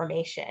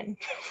confirmation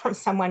from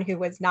someone who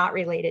was not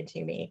related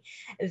to me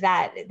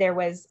that there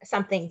was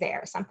something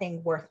there,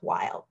 something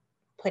worthwhile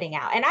putting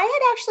out. And I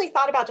had actually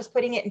thought about just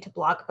putting it into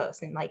blog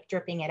posts and like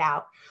dripping it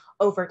out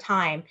over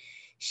time.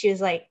 She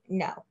was like,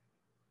 no,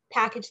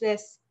 package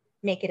this,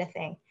 make it a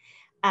thing.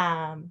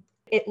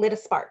 It lit a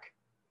spark,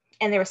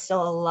 and there was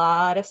still a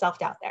lot of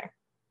self-doubt there.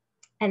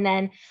 And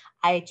then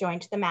I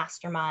joined the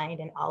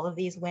mastermind, and all of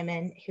these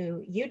women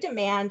who you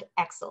demand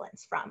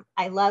excellence from.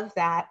 I love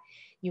that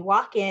you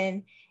walk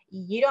in,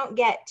 you don't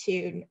get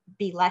to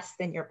be less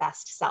than your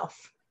best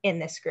self in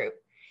this group.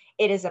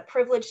 It is a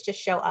privilege to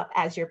show up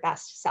as your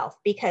best self,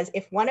 because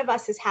if one of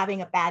us is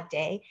having a bad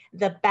day,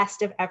 the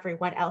best of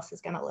everyone else is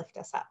going to lift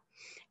us up.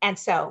 And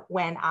so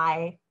when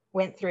I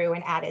went through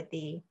and added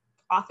the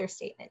author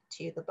statement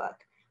to the book,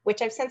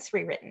 which I've since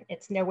rewritten,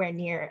 it's nowhere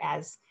near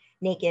as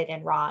naked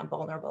and raw and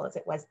vulnerable as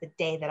it was the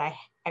day that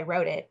I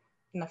wrote it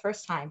in the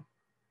first time.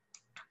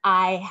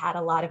 I had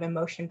a lot of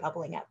emotion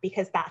bubbling up,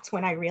 because that's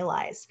when I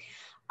realized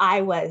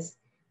I was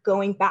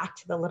going back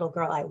to the little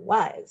girl I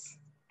was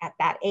at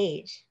that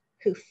age,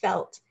 who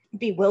felt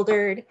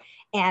bewildered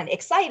and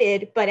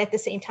excited, but at the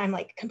same time,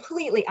 like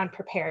completely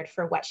unprepared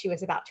for what she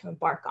was about to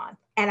embark on.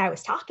 And I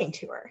was talking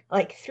to her,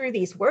 like through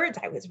these words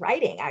I was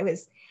writing, I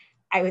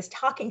was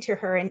talking to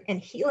her and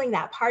healing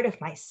that part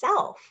of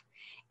myself.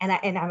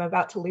 And I'm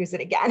about to lose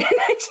it again. And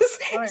I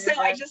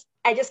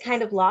just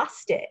kind of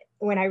lost it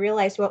when I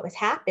realized what was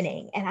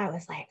happening. And I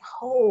was like,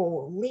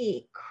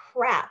 holy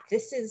crap,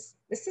 this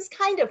is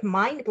kind of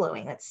mind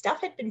blowing. That stuff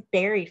had been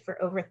buried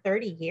for over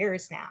 30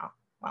 years now.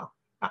 Well,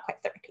 not quite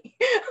 30,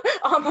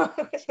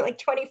 almost like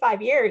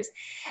 25 years.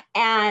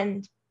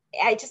 And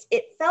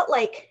it felt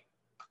like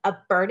a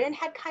burden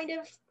had kind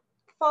of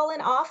fallen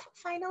off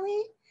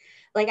finally.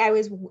 Like I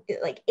was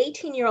like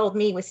 18-year-old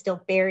me was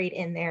still buried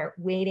in there,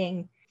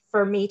 waiting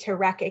for me to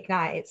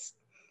recognize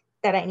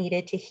that I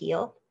needed to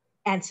heal.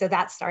 And so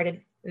that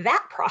started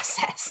that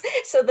process.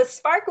 So the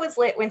spark was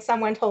lit when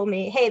someone told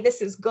me, hey,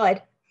 this is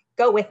good,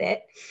 go with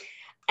it.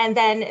 And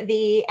then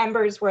the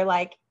embers were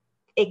like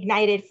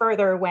ignited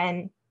further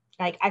when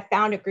like I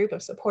found a group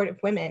of supportive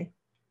women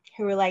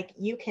who were like,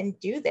 you can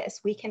do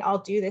this. We can all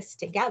do this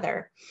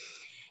together.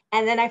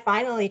 And then I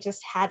finally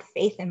just had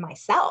faith in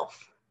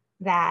myself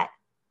that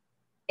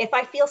if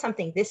I feel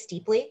something this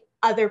deeply,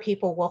 other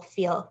people will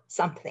feel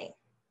something.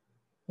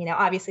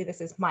 Obviously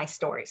this is my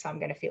story, so I'm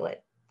going to feel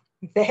it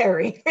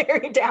very,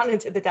 very down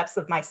into the depths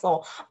of my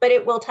soul, but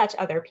it will touch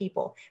other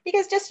people,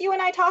 because just you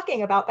and I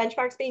talking about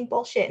benchmarks being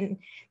bullshit and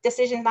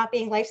decisions not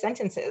being life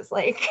sentences,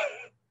 like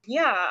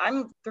Yeah,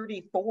 I'm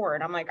 34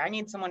 and I'm like, I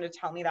need someone to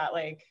tell me that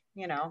like,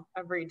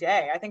 every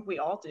day. I think we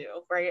all do,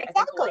 right? I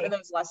think a lot of Exactly.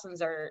 those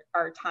lessons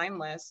are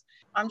timeless.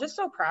 I'm just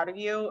so proud of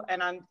you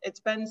and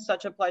it's been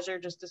such a pleasure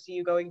just to see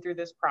you going through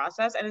this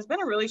process. And it's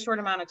been a really short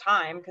amount of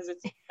time because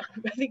it's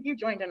I think you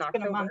joined in It's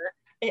been a October. month.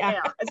 Yeah.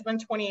 Yeah, it's been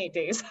 28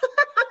 days.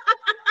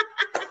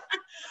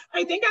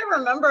 I think I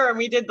remember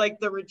we did like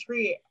the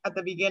retreat at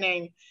the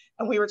beginning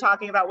and we were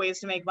talking about ways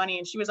to make money.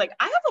 And she was like,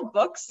 I have a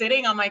book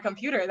sitting on my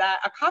computer that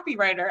a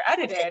copywriter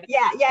edited.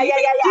 Yeah. Do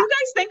you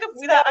guys think of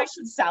that I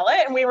should sell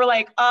it? And we were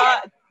like,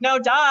 no,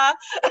 duh.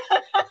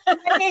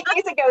 28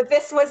 days ago,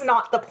 this was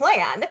not the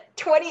plan.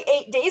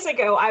 28 days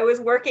ago, I was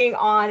working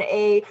on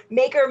a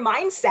maker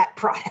mindset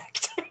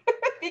product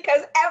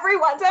because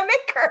everyone's a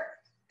maker.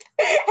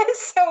 And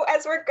so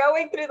as we're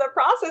going through the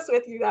process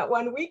with you that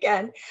one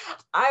weekend,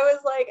 I was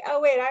like, oh,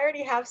 wait, I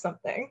already have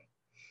something.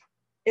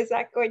 Is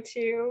that going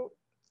to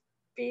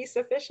be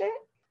sufficient?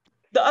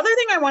 The other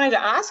thing I wanted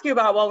to ask you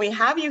about while we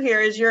have you here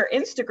is your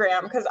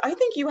Instagram, because I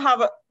think you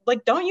have,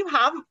 don't you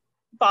have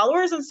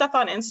followers and stuff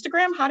on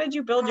Instagram? How did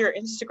you build your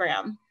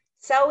Instagram?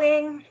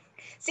 Sewing.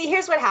 See,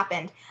 here's what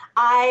happened.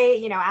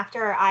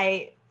 After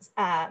I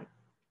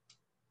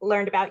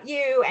learned about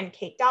you and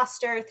Kate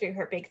Doster through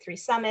her Big 3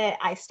 Summit,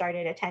 I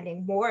started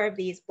attending more of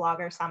these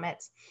blogger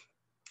summits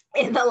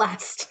in the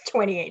last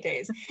 28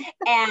 days.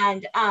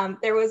 And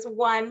there was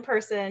one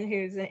person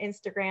who's an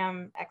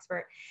Instagram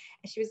expert,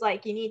 and she was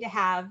like, you need to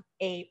have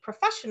a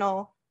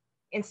professional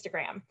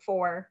Instagram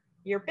for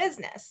your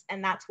business.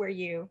 And that's where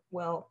you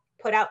will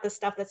put out the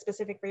stuff that's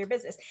specific for your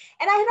business.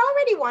 And I had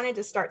already wanted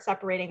to start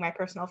separating my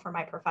personal from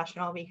my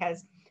professional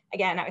because,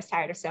 again, I was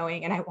tired of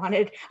sewing and I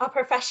wanted a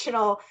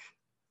professional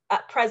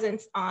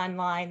presence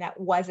online that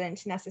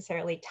wasn't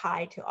necessarily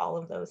tied to all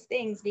of those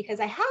things, because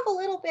I have a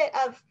little bit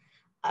of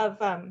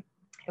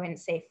I wouldn't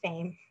say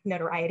fame,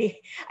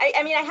 notoriety.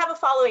 I mean, I have a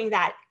following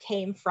that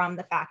came from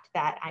the fact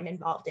that I'm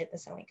involved in the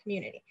sewing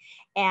community.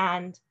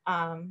 And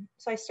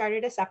so I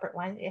started a separate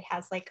one. It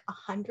has like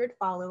 100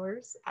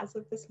 followers as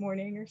of this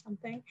morning or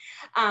something.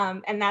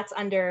 And that's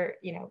under,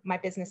 my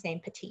business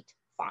name, Petite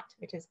Font,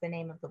 which is the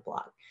name of the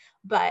blog.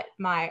 But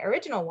my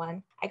original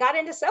one, I got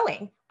into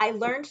sewing. I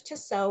learned to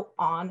sew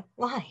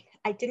online.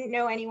 I didn't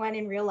know anyone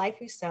in real life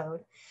who sewed.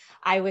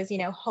 I was,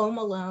 home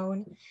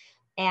alone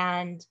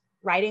and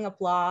writing a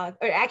blog,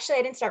 or actually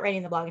I didn't start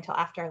writing the blog until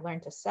after I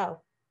learned to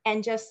sew,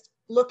 and just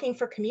looking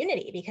for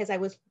community because I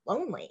was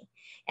lonely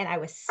and I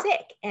was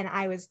sick and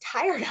I was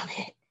tired of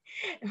it.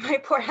 My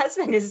poor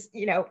husband is,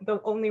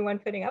 the only one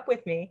putting up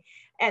with me.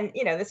 And,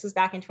 this was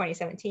back in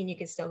 2017, you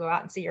could still go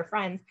out and see your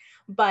friends.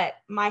 But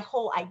my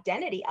whole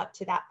identity up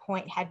to that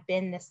point had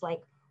been this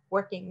like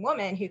working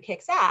woman who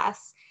kicks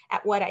ass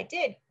at what I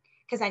did.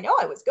 Because I know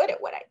I was good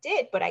at what I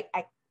did, but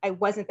I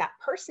wasn't that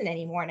person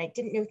anymore. And I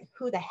didn't know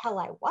who the hell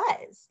I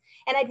was.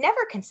 And I'd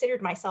never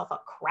considered myself a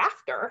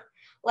crafter.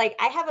 Like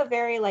I have a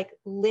very like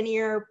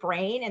linear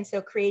brain. And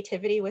so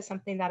creativity was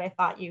something that I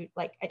thought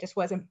I just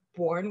wasn't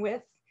born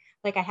with.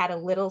 Like I had a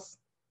little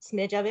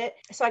smidge of it.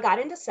 So I got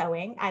into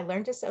sewing. I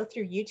learned to sew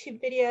through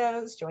YouTube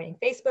videos, joining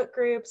Facebook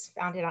groups,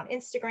 found it on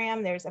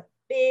Instagram. There's a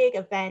big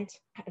event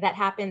that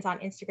happens on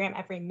Instagram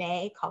every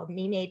May called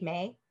Me Made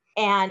May.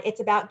 And it's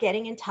about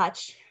getting in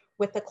touch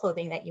with the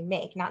clothing that you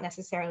make, not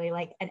necessarily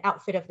like an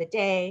outfit of the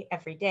day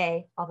every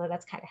day, although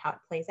that's kind of how it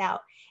plays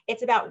out.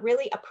 It's about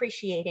really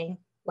appreciating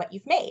what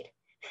you've made.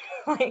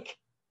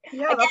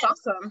 Yeah, that's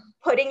awesome.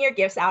 Putting your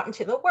gifts out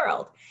into the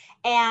world.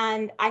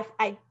 And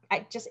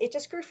it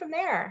just grew from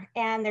there.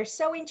 And there's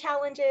sewing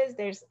challenges.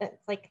 There's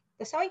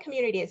the sewing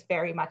community is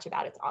very much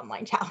about its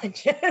online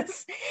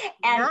challenges.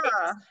 And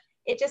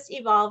it just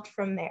evolved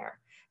from there.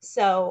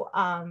 So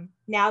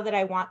now that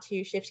I want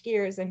to shift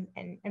gears and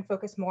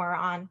focus more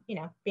on,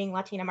 being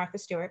Latina Martha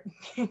Stewart,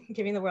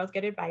 giving the world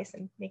good advice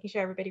and making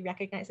sure everybody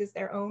recognizes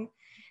their own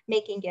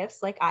making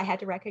gifts, like I had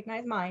to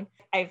recognize mine.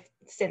 I've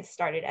since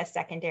started a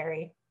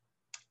secondary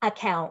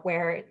account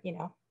where,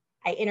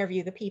 I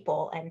interview the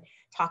people and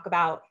talk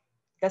about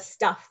the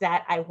stuff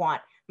that I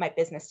want my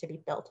business to be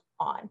built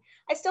on.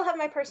 I still have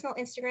my personal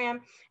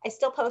Instagram. I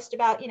still post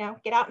about,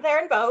 get out there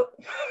and vote.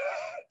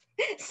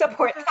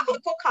 Support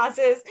local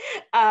causes.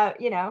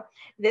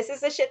 This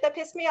is the shit that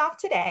pissed me off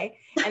today.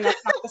 And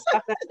that's not the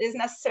stuff that is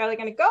necessarily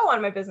going to go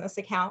on my business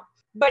account,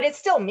 but it's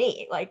still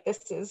me. Like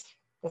this is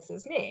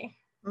me.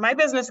 My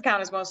business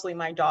account is mostly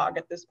my dog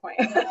at this point.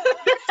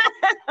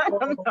 I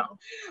don't know.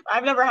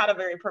 I've never had a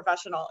very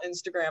professional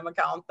Instagram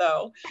account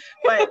though.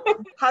 But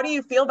how do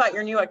you feel about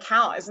your new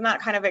account? Isn't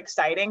that kind of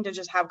exciting to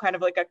just have kind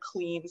of like a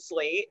clean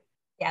slate?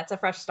 Yeah, it's a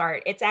fresh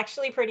start. It's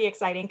actually pretty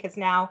exciting because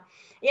now,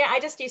 I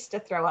just used to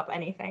throw up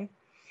anything.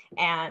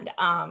 And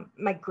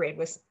my grid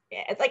was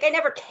like, I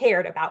never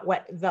cared about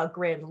what the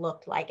grid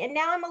looked like. And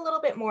now I'm a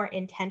little bit more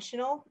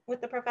intentional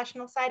with the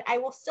professional side. I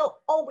will still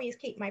always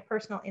keep my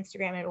personal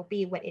Instagram. It'll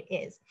be what it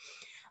is.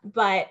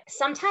 But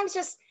sometimes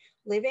just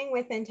living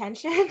with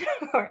intention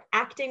or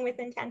acting with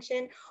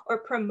intention or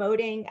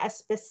promoting a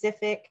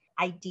specific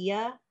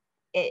idea,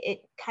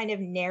 it kind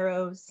of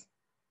narrows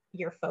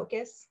your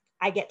focus.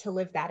 I get to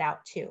live that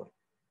out too.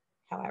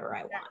 however I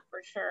Yeah, want.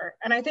 for sure.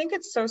 And I think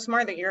it's so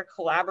smart that you're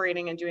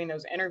collaborating and doing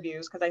those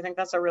interviews, because I think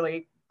that's a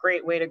really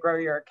great way to grow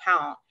your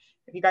account.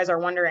 If you guys are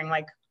wondering,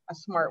 like a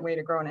smart way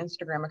to grow an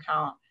Instagram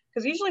account,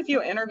 because usually if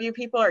you interview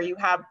people or you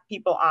have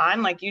people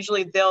on, like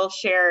usually they'll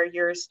share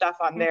your stuff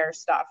on their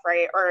stuff,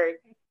 right? Or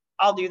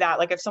I'll do that.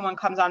 Like if someone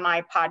comes on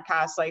my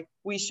podcast, like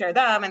we share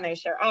them and they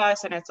share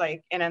us, and it's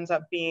like it ends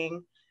up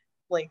being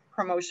like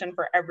promotion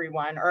for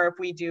everyone. Or if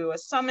we do a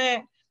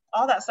summit,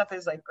 all that stuff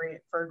is like great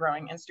for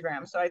growing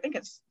Instagram. So I think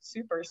it's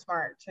super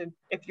smart to,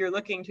 if you're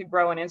looking to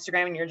grow an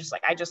Instagram and you're just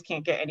like, I just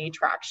can't get any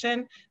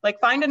traction, like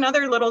find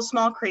another little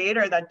small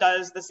creator that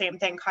does the same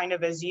thing kind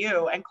of as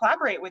you and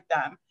collaborate with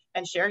them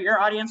and share your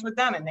audience with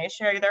them and they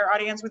share their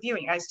audience with you,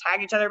 and you guys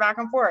tag each other back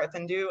and forth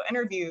and do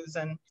interviews.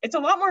 And it's a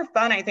lot more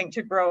fun, I think,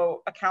 to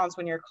grow accounts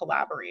when you're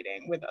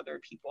collaborating with other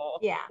people.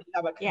 Yeah. You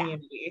have a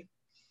community.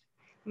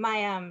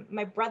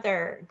 My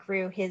brother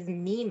grew his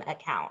meme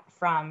account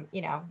from,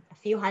 you know, a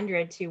few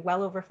hundred to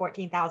well over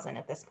 14,000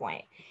 at this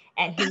point.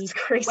 And That's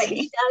crazy. what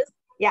he does,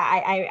 yeah,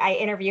 I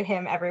interview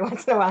him every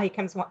once in a while. He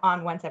comes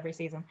on once every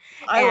season.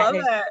 I love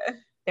it.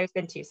 There's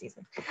been 2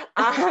 seasons.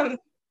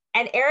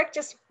 And Eric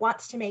just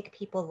wants to make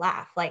people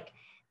laugh. Like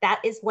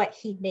that is what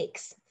he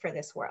makes for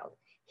this world.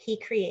 He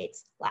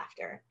creates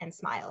laughter and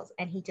smiles,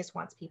 and he just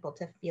wants people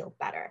to feel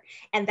better.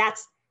 And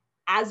that's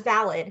as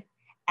valid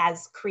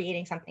as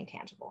creating something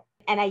tangible.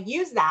 And I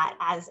use that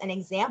as an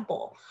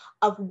example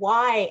of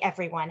why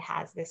everyone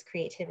has this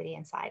creativity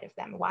inside of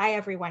them, why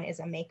everyone is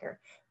a maker,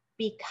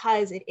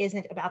 because it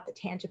isn't about the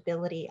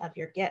tangibility of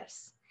your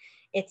gifts.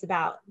 It's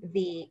about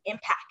the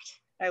impact.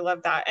 I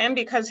love that. And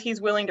because he's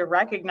willing to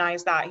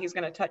recognize that, he's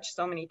going to touch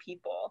so many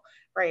people,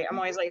 right? I'm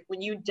always like,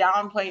 when you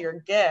downplay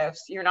your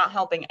gifts, you're not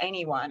helping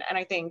anyone. And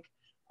I think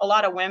a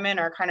lot of women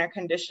are kind of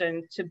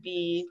conditioned to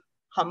be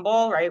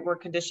humble, right? We're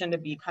conditioned to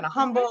be kind of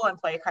humble and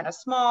play kind of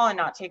small and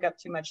not take up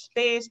too much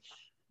space.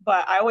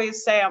 But I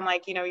always say, I'm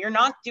like, you know, you're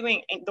not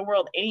doing the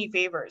world any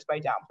favors by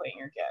downplaying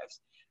your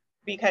gifts.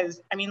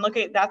 Because I mean, look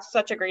at, that's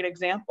such a great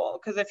example.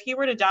 Because if he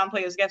were to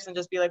downplay his gifts and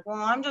just be like, well,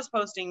 I'm just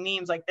posting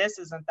memes, like this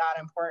isn't that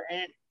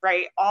important,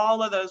 right?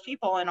 All of those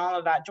people and all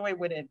of that joy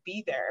wouldn't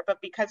be there. But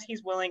because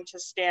he's willing to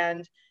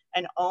stand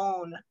and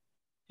own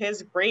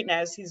his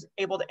greatness, he's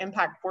able to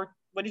impact,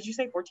 what did you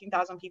say,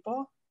 14,000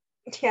 people?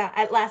 Yeah,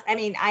 at last. I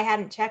mean, I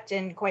hadn't checked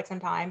in quite some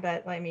time,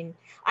 but I mean,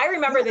 I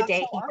remember the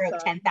day he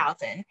broke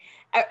 10,000.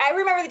 I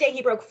remember the day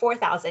he broke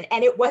 4,000,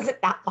 and it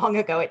wasn't that long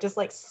ago. It just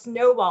like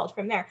snowballed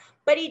from there.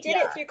 But he did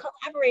it through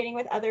collaborating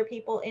with other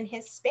people in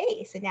his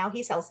space. And now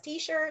he sells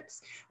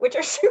t-shirts, which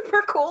are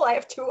super cool. I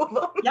have 2 of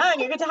them. Yeah,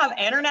 and you get to have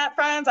internet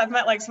friends. I've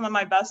met like some of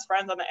my best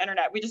friends on the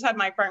internet. We just had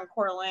my friend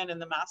Corlin in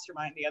the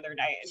mastermind the other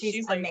night. And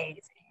she's like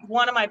amazing.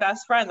 One of my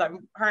best friends.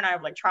 Her and I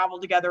have like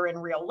traveled together in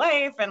real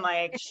life, and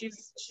like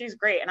she's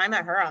great. And I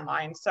met her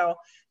online. So,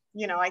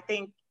 you know, I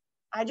think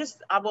I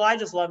just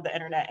love the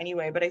internet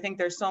anyway, but I think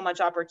there's so much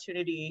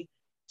opportunity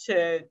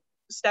to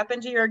step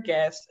into your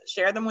gifts,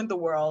 share them with the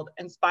world,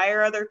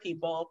 inspire other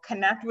people,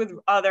 connect with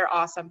other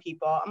awesome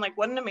people. I'm like,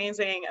 what an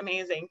amazing,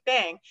 amazing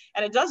thing.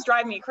 And it does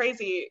drive me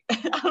crazy.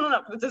 I don't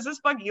know, does this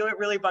bug you? It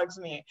really bugs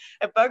me.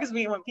 It bugs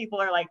me when people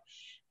are like,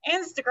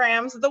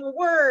 Instagram's the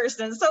worst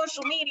and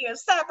social media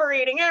is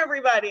separating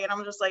everybody. And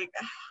I'm just like,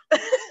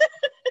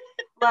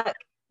 look,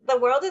 the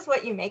world is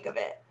what you make of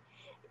it.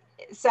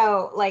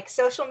 So like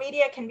social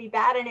media can be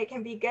bad and it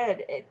can be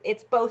good.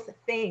 It's both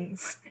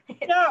things.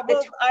 Yeah,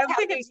 well, I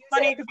think it's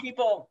funny because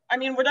people, I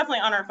mean, we're definitely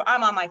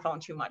I'm on my phone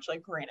too much,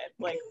 like granted,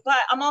 like, but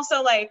I'm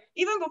also like,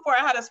 even before I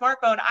had a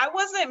smartphone, I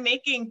wasn't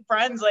making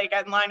friends like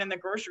online in the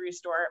grocery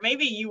store.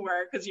 Maybe you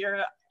were, because you're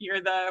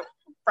the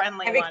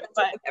friendly one,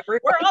 but we're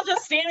all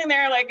just standing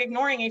there like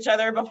ignoring each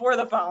other before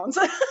the phones.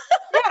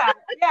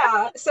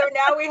 Yeah. So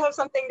now we have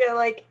something to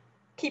like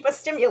keep us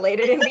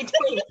stimulated in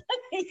between.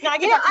 Now I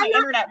get my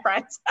internet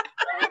friends.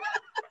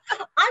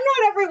 I'm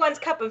not everyone's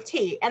cup of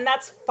tea, and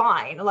that's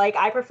fine. Like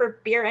I prefer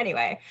beer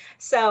anyway.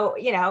 So,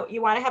 you know,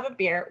 you want to have a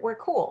beer, we're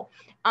cool.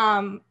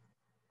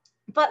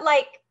 But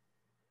like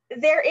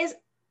there is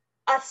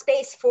a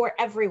space for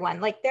everyone.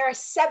 Like there are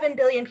 7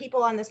 billion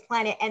people on this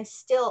planet and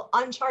still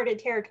uncharted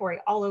territory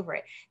all over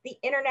it. The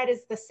internet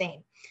is the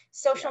same.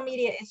 Social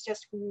media is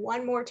just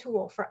one more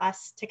tool for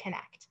us to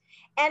connect.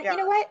 And you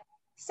know what?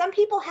 Some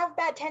people have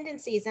bad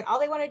tendencies and all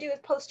they want to do is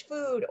post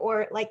food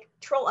or like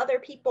troll other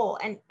people.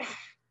 And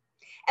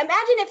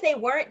imagine if they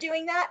weren't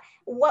doing that,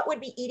 what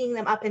would be eating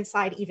them up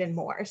inside even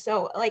more?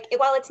 So like,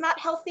 while it's not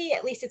healthy,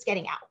 at least it's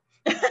getting out.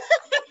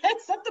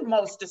 That's not the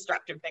most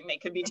destructive thing they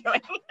could be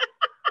doing.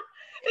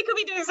 They could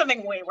be doing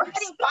something way worse.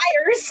 Setting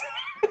fires.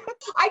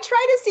 I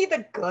try to see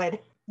the good.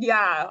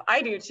 Yeah,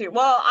 I do too.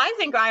 Well, I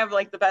think I have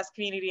like the best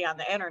community on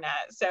the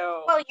internet.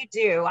 So well, you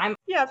do.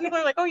 Yeah, people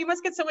are like, oh, you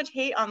must get so much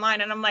hate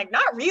online. And I'm like,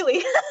 not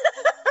really.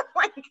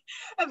 Like,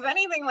 if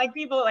anything, like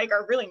people like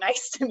are really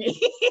nice to me.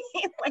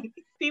 Like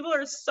people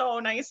are so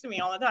nice to me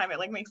all the time. It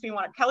like makes me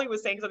want to, Kelly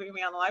was saying something to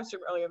me on the live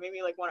stream earlier, made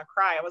me like want to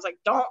cry. I was like,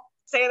 don't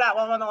say that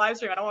while I'm on the live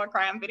stream. I don't want to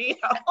cry on video.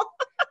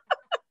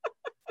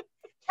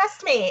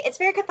 Trust me, it's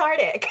very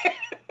cathartic.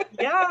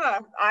 Yeah,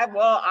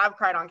 I've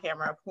cried on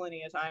camera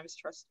plenty of times,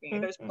 trust me.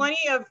 There's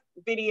plenty of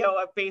video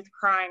of Faith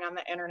crying on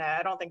the internet.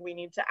 I don't think we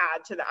need to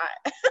add to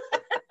that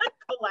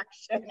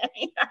collection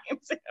anytime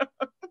soon.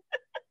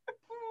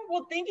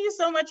 Well, thank you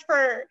so much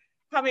for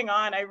coming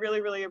on. I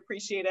really, really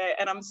appreciate it.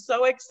 And I'm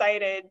so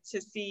excited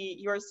to see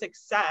your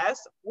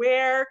success.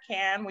 Where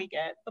can we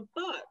get the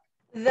book?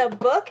 The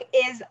book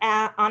is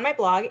on my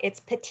blog. It's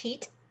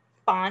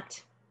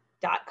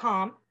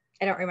petitefont.com.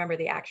 I don't remember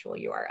the actual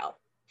URL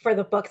for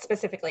the book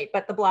specifically,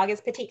 but the blog is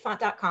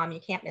petitefont.com.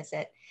 You can't miss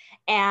it.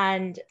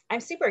 And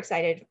I'm super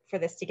excited for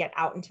this to get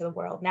out into the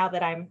world now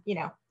that I'm,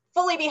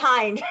 fully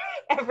behind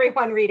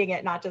everyone reading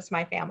it, not just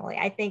my family.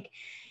 I think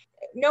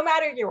no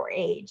matter your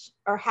age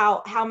or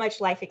how much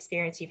life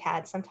experience you've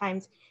had,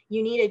 sometimes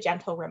you need a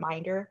gentle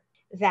reminder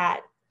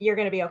that you're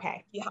going to be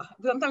okay. Yeah.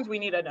 Sometimes we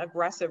need an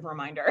aggressive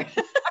reminder.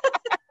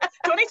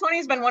 2020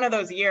 has been one of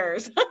those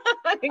years.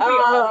 I think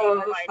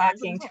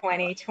fucking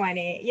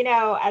 2020.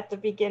 At the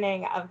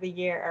beginning of the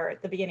year or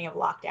at the beginning of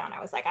lockdown,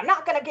 I was like, I'm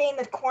not going to gain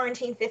the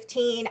quarantine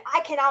 15.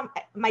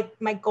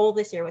 My goal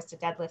this year was to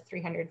deadlift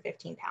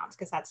 315 pounds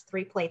because that's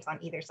 3 plates on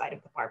either side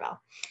of the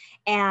barbell.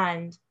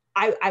 And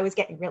I was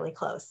getting really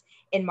close.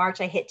 In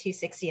March, I hit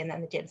 260 and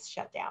then the gyms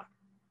shut down.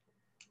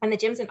 And the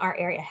gyms in our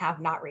area have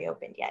not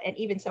reopened yet. And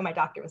even so, my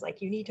doctor was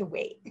like, you need to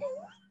wait.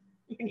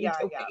 Yeah,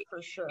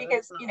 for sure.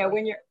 Because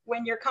when you're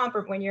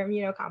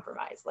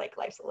immunocompromised, like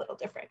life's a little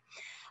different.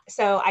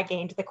 So I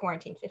gained the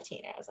quarantine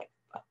 15 and I was like,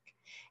 fuck.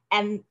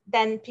 And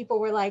then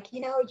people were like,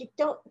 you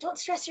don't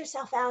stress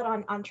yourself out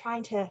on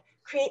trying to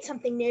create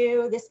something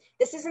new.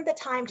 This isn't the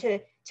time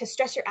to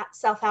stress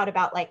yourself out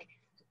about like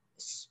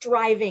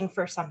striving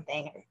for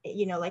something.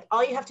 Like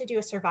all you have to do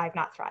is survive,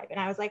 not thrive. And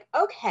I was like,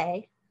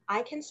 okay,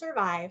 I can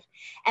survive.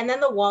 And then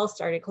the walls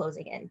started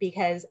closing in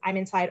because I'm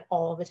inside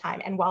all the time.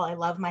 And while I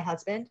love my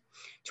husband,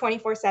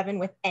 24/7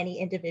 with any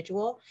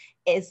individual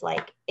is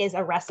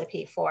a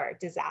recipe for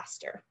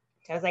disaster.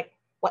 So I was like,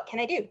 what can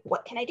I do?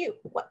 What can I do?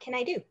 What can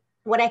I do?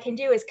 What I can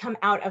do is come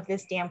out of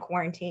this damn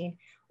quarantine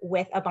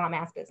with a bomb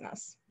ass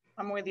business.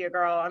 I'm with you,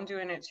 girl. I'm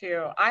doing it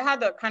too. I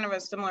had the kind of a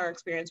similar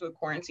experience with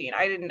quarantine.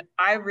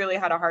 I really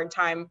had a hard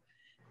time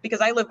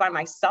because I live by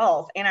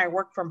myself and I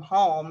work from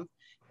home.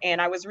 And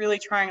I was really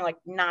trying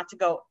not to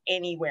go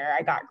anywhere.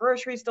 I got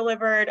groceries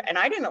delivered and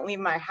I didn't leave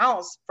my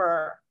house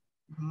for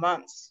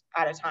months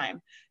at a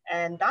time.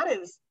 And that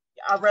is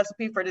a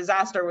recipe for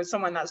disaster with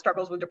someone that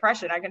struggles with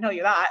depression. I can tell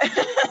you that.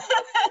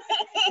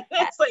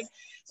 It's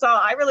so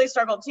I really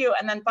struggled too.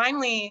 And then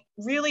finally,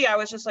 really, I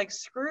was just like,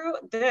 screw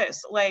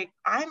this.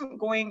 I'm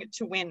going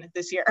to win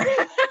this year.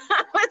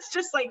 It's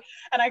just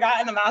and I got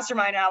in the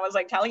mastermind and I was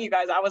telling you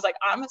guys, I was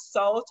I'm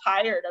so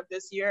tired of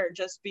this year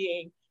just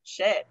being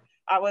shit.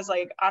 I was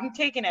I'm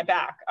taking it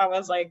back. I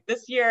was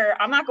this year,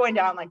 I'm not going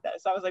down like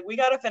this. I was we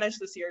got to finish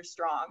this year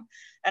strong.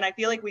 And I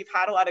feel we've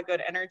had a lot of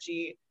good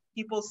energy.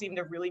 People seem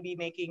to really be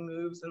making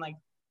moves and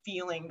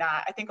feeling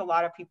that. I think a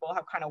lot of people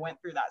have kind of went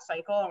through that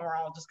cycle and we're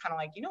all just kind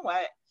of you know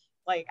what?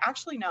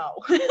 Actually, no.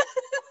 It's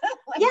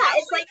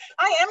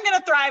I am going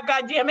to thrive.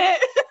 God damn it.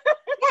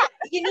 Yeah.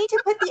 You need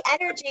to put the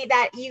energy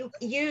that you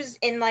use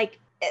in I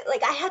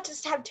had to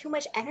just have too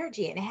much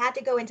energy and it had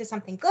to go into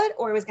something good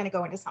or it was going to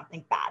go into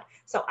something bad.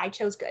 So I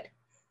chose good.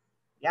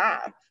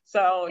 Yeah.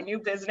 So new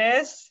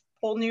business,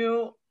 whole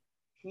new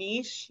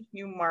niche,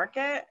 new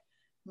market.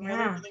 I'm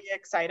really, really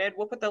excited.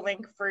 We'll put the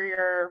link for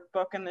your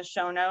book in the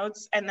show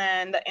notes. And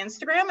then the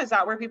Instagram, is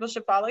that where people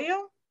should follow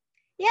you?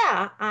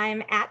 Yeah.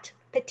 I'm at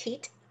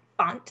Petite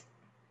Font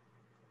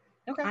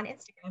on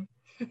Instagram.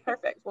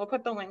 Perfect. We'll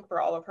put the link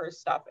for all of her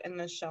stuff in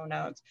the show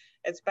notes.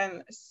 It's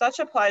been such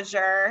a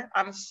pleasure.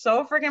 I'm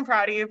so freaking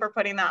proud of you for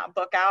putting that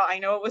book out. I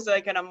know it was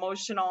an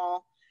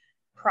emotional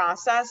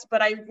process,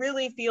 but I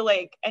really feel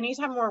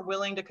anytime we're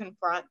willing to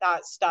confront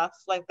that stuff,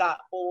 that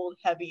old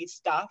heavy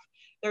stuff,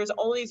 there's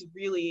always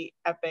really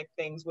epic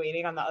things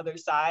waiting on the other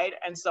side.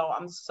 And so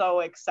I'm so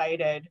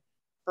excited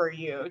for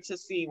you to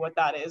see what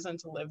that is and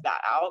to live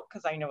that out,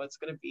 because I know it's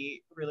going to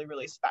be really,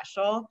 really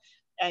special.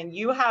 And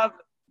you have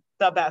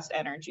the best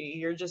energy.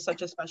 You're just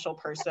such a special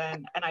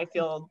person. And I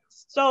feel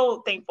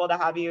so thankful to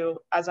have you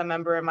as a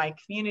member of my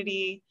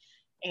community.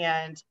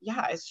 And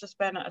yeah, it's just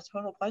been a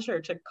total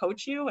pleasure to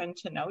coach you and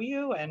to know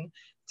you and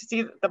to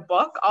see the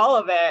book, all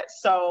of it.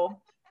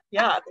 So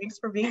yeah, thanks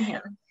for being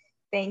here.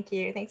 Thank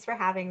you. Thanks for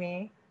having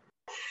me.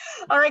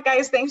 All right,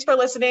 guys, thanks for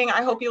listening.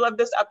 I hope you loved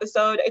this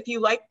episode. If you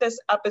liked this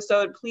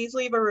episode, please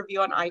leave a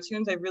review on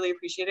iTunes. I really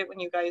appreciate it when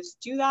you guys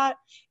do that.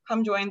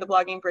 Come join the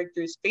Blogging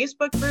Breakthroughs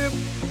Facebook group,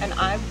 and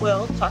I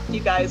will talk to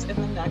you guys in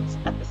the next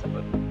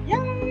episode.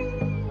 Yay!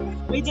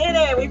 We did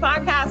it. We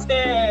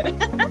podcasted.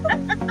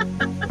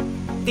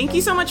 Thank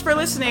you so much for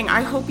listening.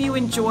 I hope you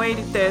enjoyed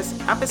this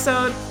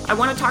episode. I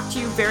want to talk to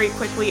you very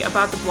quickly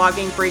about the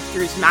Blogging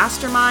Breakthroughs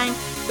Mastermind.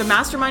 The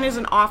Mastermind is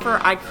an offer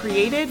I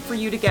created for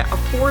you to get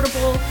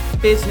affordable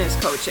business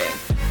coaching.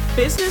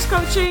 Business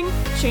coaching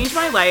changed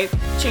my life,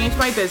 changed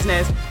my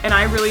business, and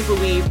I really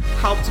believe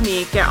helped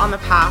me get on the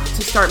path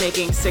to start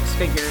making 6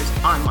 figures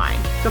online.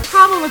 The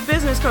problem with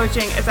business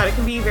coaching is that it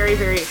can be very,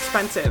 very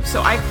expensive.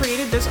 So I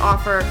created this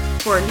offer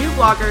for new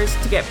bloggers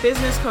to get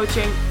business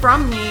coaching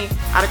from me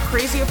at a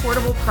crazy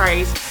affordable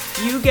price.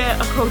 You get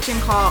a coaching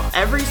call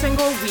every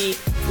single week.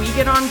 We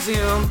get on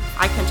Zoom.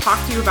 I can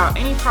talk to you about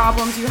any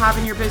problems you have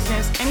in your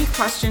business, any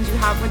questions you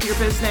have with your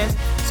business.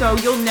 So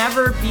you'll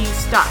never be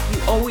stuck.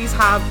 You always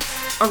have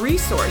a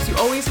resource. You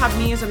always have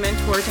me as a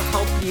mentor to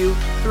help you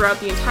throughout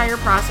the entire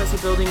process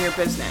of building your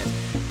business.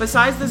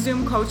 Besides the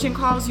Zoom coaching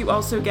calls, you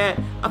also get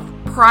a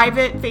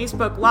private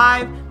Facebook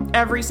Live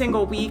every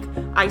single week.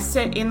 I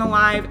sit in the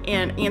live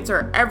and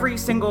answer every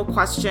single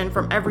question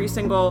from every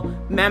single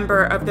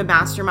member of the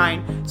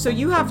mastermind. So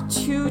you have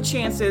 2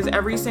 chances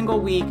every single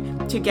week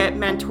to get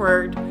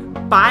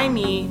mentored by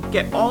me,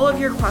 get all of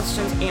your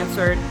questions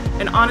answered,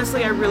 and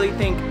honestly, I really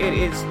think it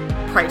is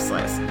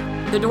priceless.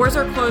 The doors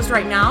are closed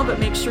right now, but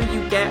make sure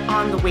you get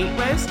on the wait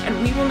list and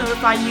we will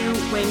notify you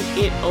when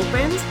it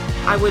opens.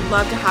 I would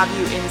love to have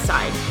you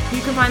inside.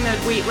 You can find the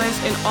wait list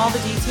and all the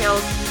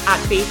details at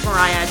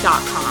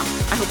faithmariah.com.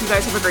 I hope you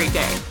guys have a great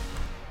day.